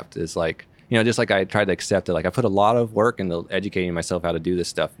accept, is like, you know, just like I tried to accept it. Like I put a lot of work into educating myself how to do this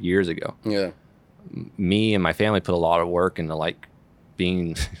stuff years ago. Me and my family put a lot of work into like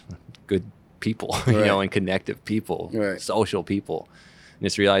being good people, you know, and connective people, social people. And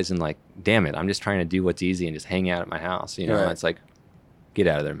just realizing like, damn it, I'm just trying to do what's easy and just hang out at my house. You know, it's like, get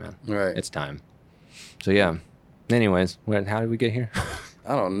out of there, man. It's time. So yeah. Anyways, how did we get here?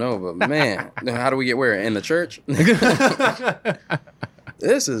 I don't know, but man, how do we get where? In the church?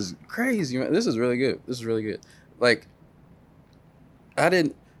 This is crazy, man. This is really good. Like, I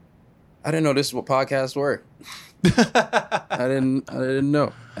didn't know this is what podcasts were. I didn't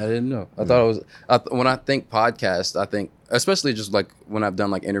know. I thought it was, when I think podcast, I think, especially just like when I've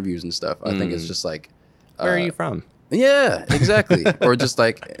done like interviews and stuff, I think it's just like, where are you from? Yeah, exactly. Or just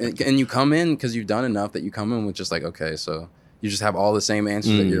like, and you come in because you've done enough that you come in with just like, okay, so you just have all the same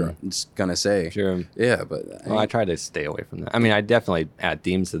answers that you're just gonna say. Sure. Yeah, but I try to stay away from that. I mean, I definitely add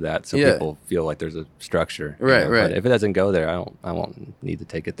themes to that so people feel like there's a structure. Right. But if it doesn't go there, I won't need to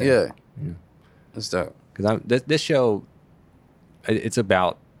take it there. Yeah. That's dope. Because this show, it's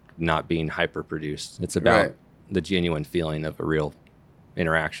about not being hyper produced. It's about the genuine feeling of a real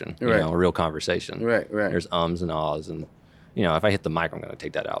interaction, you know, a real conversation. Right. There's ums and ahs, and you know, if I hit the mic, I'm gonna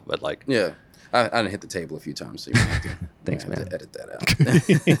take that out. But like, yeah, I didn't hit the table a few times, so you have to, thanks, man. To edit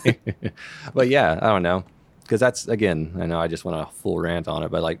that out. But yeah, I don't know, because that's, again, I know I just went on a full rant on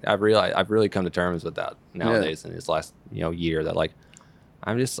it, but like I've really come to terms with that nowadays in this last year, that like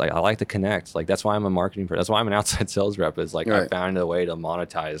I'm just like, I like to connect. Like that's why I'm a marketing person. That's why I'm an outside sales rep. Is like I found a way to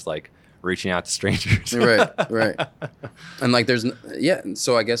monetize like reaching out to strangers. right. And like there's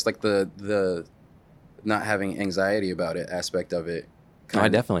so I guess like the not having anxiety about it aspect of it. I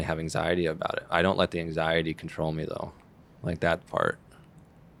definitely have anxiety about it. I don't let the anxiety control me though. Like that part.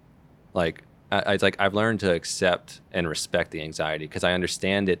 Like it's like I've learned to accept and respect the anxiety because I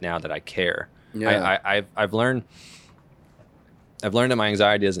understand it now that I care. Yeah. I've learned that my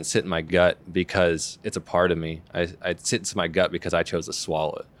anxiety doesn't sit in my gut because it's a part of me. It sits in my gut because I chose to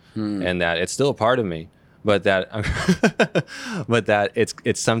swallow it. And that it's still a part of me, but that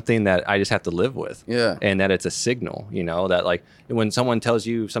it's something that I just have to live with. Yeah. And that it's a signal, you know, that like when someone tells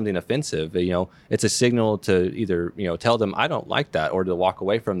you something offensive, you know, it's a signal to either, you know, tell them I don't like that, or to walk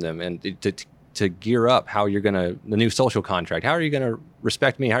away from them, and to gear up how you're the new social contract. How are you gonna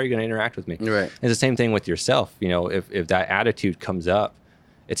respect me? How are you gonna interact with me? Right. It's the same thing with yourself. You know, if that attitude comes up,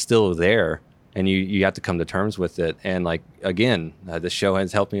 it's still there. And you have to come to terms with it. And like, again, this show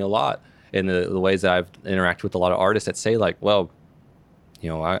has helped me a lot in the ways that I've interacted with a lot of artists that say like, well, you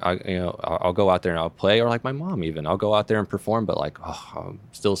know, I'll go out there and I'll play, or like my mom even, I'll go out there and perform, but like, I'm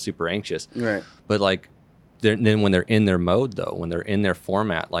still super anxious. Right. But like, then when they're in their mode though, when they're in their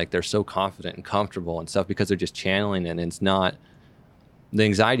format, like they're so confident and comfortable and stuff because they're just channeling it. And it's not, the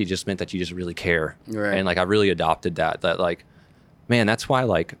anxiety just meant that you just really care. Right. And like, I really adopted that like, man, that's why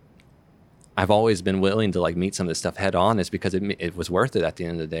like, I've always been willing to like meet some of this stuff head on, is because it was worth it at the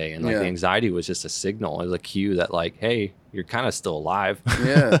end of the day. And like the anxiety was just a signal. It was a cue that like, hey, you're kind of still alive.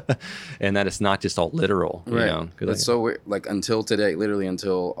 Yeah. And that it's not just all literal, you know? That's so weird. Like until today, literally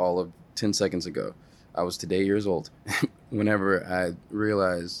until all of 10 seconds ago, I was today years old. Whenever I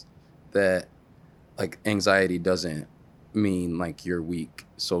realized that like anxiety doesn't mean like you're weak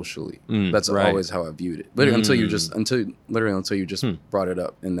socially. That's always how I viewed it. Literally until you just brought it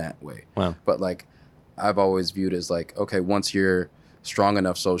up in that way. Wow. But like I've always viewed it as like, okay, once you're strong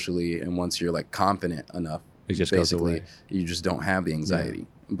enough socially and once you're like confident enough, it just basically you just don't have the anxiety. Yeah.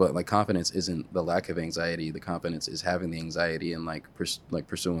 But like confidence isn't the lack of anxiety. The confidence is having the anxiety and like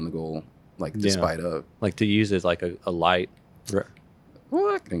pursuing the goal, like despite of. Like to use it as like a light.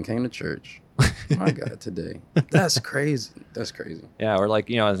 What? And came to church. My God, today. That's crazy. Yeah, or like,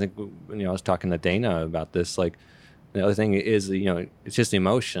 you know, I think, you know, I was talking to Dana about this. Like, the other thing is, you know, it's just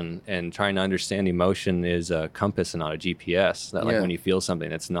emotion, and trying to understand emotion is a compass and not a GPS. That like when you feel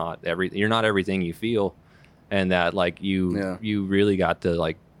something, it's not you're not everything you feel, and that like you really got to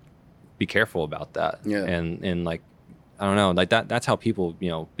like be careful about that. Yeah. And like, I don't know, like that's how people, you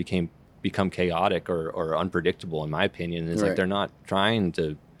know, become chaotic or unpredictable, in my opinion. Is like they're not trying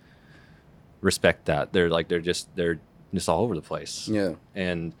to respect that. They're just all over the place. Yeah.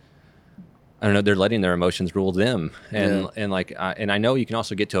 And I don't know, they're letting their emotions rule them. And like and I know you can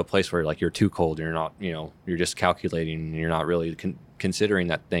also get to a place where like you're too cold and you're not, you know, you're just calculating and you're not really considering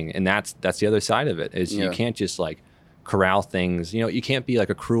that thing. And that's the other side of it, is you can't just like corral things. You know, you can't be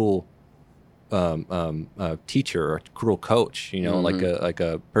like a cruel teacher or a cruel coach, you know, like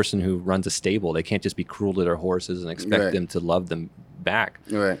a person who runs a stable. They can't just be cruel to their horses and expect them to love them back.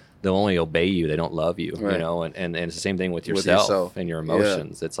 Right. They'll only obey you. They don't love you, you know, and it's the same thing with yourself and your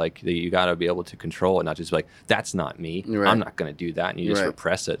emotions. Yeah. It's like you got to be able to control it, not just be like, that's not me. I'm not going to do that. And you just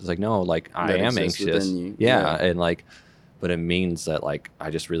repress it. It's like, no, like I am anxious. Yeah. And like, but it means that like I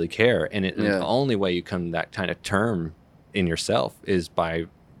just really care. And the only way you come to that kind of term in yourself is by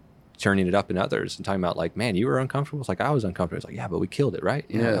turning it up in others and talking about like, man, you were uncomfortable. It's like I was uncomfortable. It's like, yeah, but we killed it, right?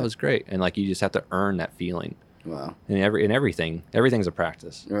 Yeah, that was great. And like you just have to earn that feeling. Wow. And everything's a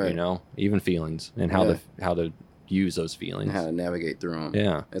practice. Right. You know, even feelings and how to use those feelings, and how to navigate through them.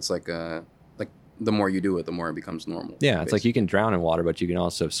 Yeah, it's like the more you do it, the more it becomes normal. Yeah, basically. It's like you can drown in water, but you can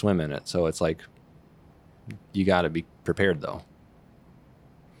also swim in it. So it's like you got to be prepared, though.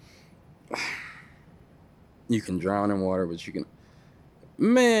 You can drown in water, but you can,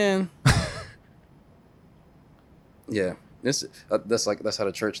 man. Yeah, that's how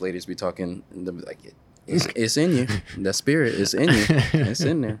the church ladies be talking. They'll be like, it's in you. That spirit is in you. It's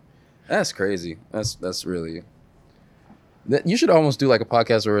in there. That's crazy. That's really. You should almost do like a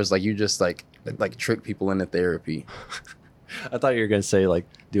podcast where it's like you just like trick people into therapy. I thought you were gonna say like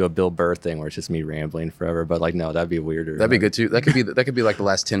do a Bill Burr thing where it's just me rambling forever, but like no, that'd be weirder. That'd be good too. That could be like the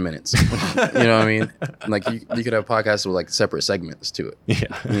last 10 minutes. You know what I mean? Like you could have podcasts with like separate segments to it.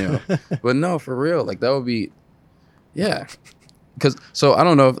 Yeah. You know, but no, for real, like that would be, yeah. Because so I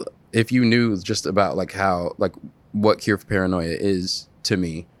don't know if you knew just about like how like what Cure for Paranoia is to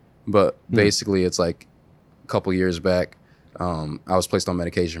me, but basically it's like a couple years back. I was placed on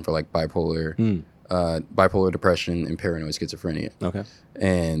medication for like bipolar depression and paranoid schizophrenia. Okay.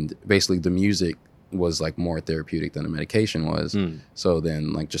 And basically the music was like more therapeutic than the medication was. So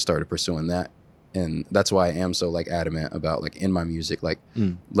then like just started pursuing that. And that's why I am so like adamant about like in my music, like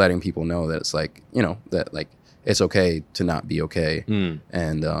letting people know that it's like, you know, that like it's okay to not be okay.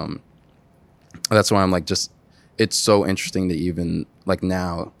 And that's why I'm like just, it's so interesting to even like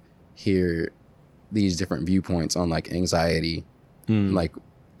now hear these different viewpoints on like anxiety, like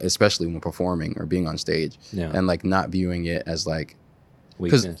especially when performing or being on stage, and like not viewing it as like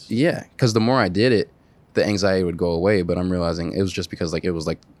weakness. Because the more I did it, the anxiety would go away. But I'm realizing it was just because like it was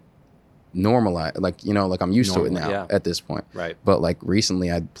like normalized, like, you know, like I'm used to it now at this point. Right. But like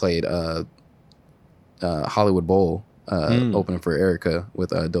recently I played Hollywood Bowl opening for Erica with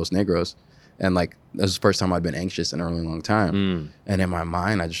Dos Negros. And like that was the first time I'd been anxious in a really long time. And in my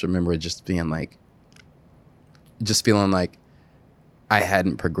mind, I just remember it just being like, just feeling like I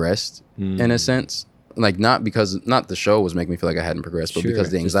hadn't progressed in a sense. Like not the show was making me feel like I hadn't progressed, but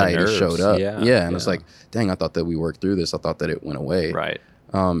because the anxiety showed up. And it's like, dang, I thought that we worked through this. I thought that it went away. Right.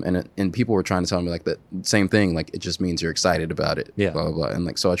 And people were trying to tell me like that same thing. Like it just means you're excited about it. Yeah. Blah, blah, blah. And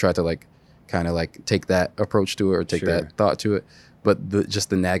like, so I tried to like kind of like take that approach to it or take that thought to it. But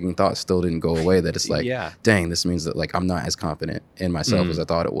just the nagging thought still didn't go away. That it's like, dang, this means that like I'm not as confident in myself as I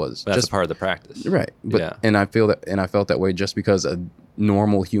thought it was. That's just part of the practice, right? But and I felt that way just because a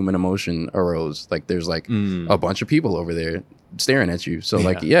normal human emotion arose. Like there's like a bunch of people over there staring at you. So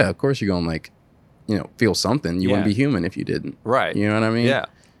like, of course you're gonna like, you know, feel something. You wouldn't be human if you didn't. Right. You know what I mean? Yeah.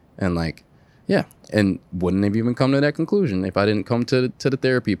 And like, and wouldn't have even come to that conclusion if I didn't come to the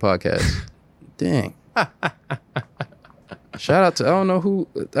therapy podcast. Dang. Shout out to, I don't know who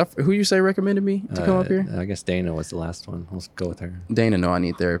you say recommended me to come up here. I guess Dana was the last one. Let's go with her. Dana know I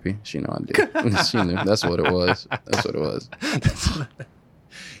need therapy. She know I do. She knew. That's what it was.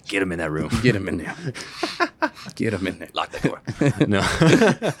 Get him in that room. Get him in there. Get him in there. Lock the door. No.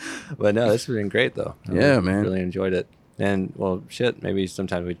 But no, this has been great though. Man. Really enjoyed it. And well, shit, maybe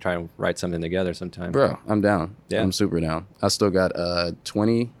sometimes we try and write something together sometime. Bro, I'm down. Yeah. I'm super down. I still got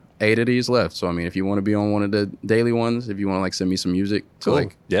 28 of these left. So I mean, if you want to be on one of the daily ones, if you want to like send me some music to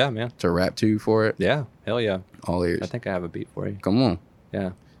like man, to rap to for it. Yeah, hell yeah. All ears. I think I have a beat for you. Come on.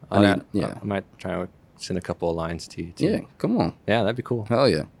 Yeah. I might try to send a couple of lines to you too. Yeah, come on. Yeah, that'd be cool. Hell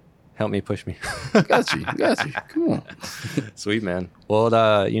yeah. Help me push me. Got you. Come on. Sweet, man.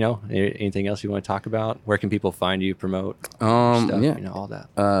 Well, you know, anything else you want to talk about? Where can people find you, promote stuff, you know, all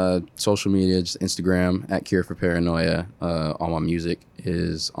that? Social media, just Instagram at Cure for Paranoia. All my music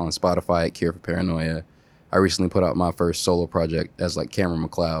is on Spotify at Cure for Paranoia. I recently put out my first solo project as like Cameron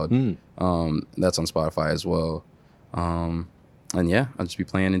McLeod. That's on Spotify as well. And yeah, I'll just be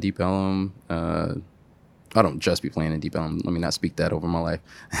playing in Deep Ellum. I don't just be playing in Deep Ellum. Let me not speak that over my life.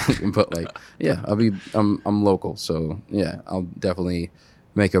 But like, yeah, I'm local. So yeah, I'll definitely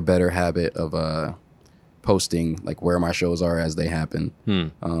make a better habit of posting like where my shows are as they happen.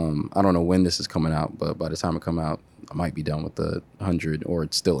 I don't know when this is coming out, but by the time it come out, I might be done with the 100 or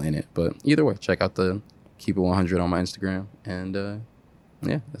it's still in it. But either way, check out the Keep It 100 on my Instagram. And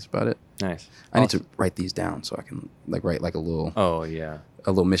yeah, that's about it. Nice. I need to write these down so I can like write like a little. Oh yeah. A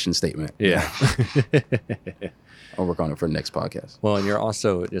little mission statement. Yeah. I'll work on it for the next podcast. Well, and you're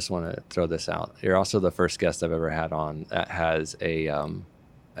also, just want to throw this out, you're also the first guest I've ever had on that has a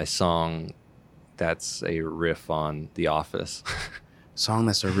song that's a riff on The Office. Song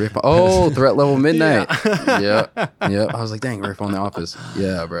that's a riff. Oh, Threat Level Midnight. Yeah. I was like, dang, riff on The Office.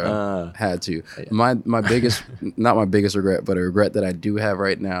 Yeah, bro. Had to. My biggest, not my biggest regret, but a regret that I do have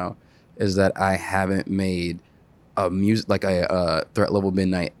right now is that I haven't made a music like a Threat Level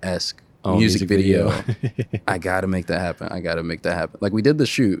Midnight-esque music video. I gotta make that happen. Like we did the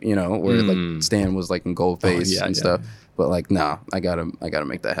shoot, you know, where like Stan was like in gold face and stuff. But like, nah, I gotta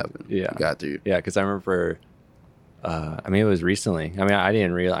make that happen. Yeah, got to. Yeah, because I remember. I mean, it was recently. I mean, I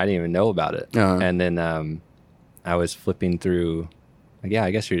didn't even know about it. And then I was flipping through, like,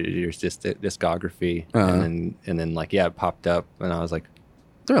 I guess your discography, and then like, it popped up, and I was like,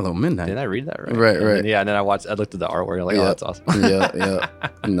 They're a little midnight. Did I read that right? Right. Then, and then I looked at the artwork. I'm like, oh, that's awesome.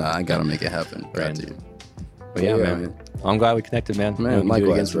 Nah, I gotta make it happen. Got to. But yeah, man. I'm glad we connected, man. Man,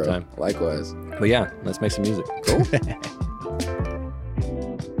 likewise, bro. Likewise. But yeah, let's make some music. Cool.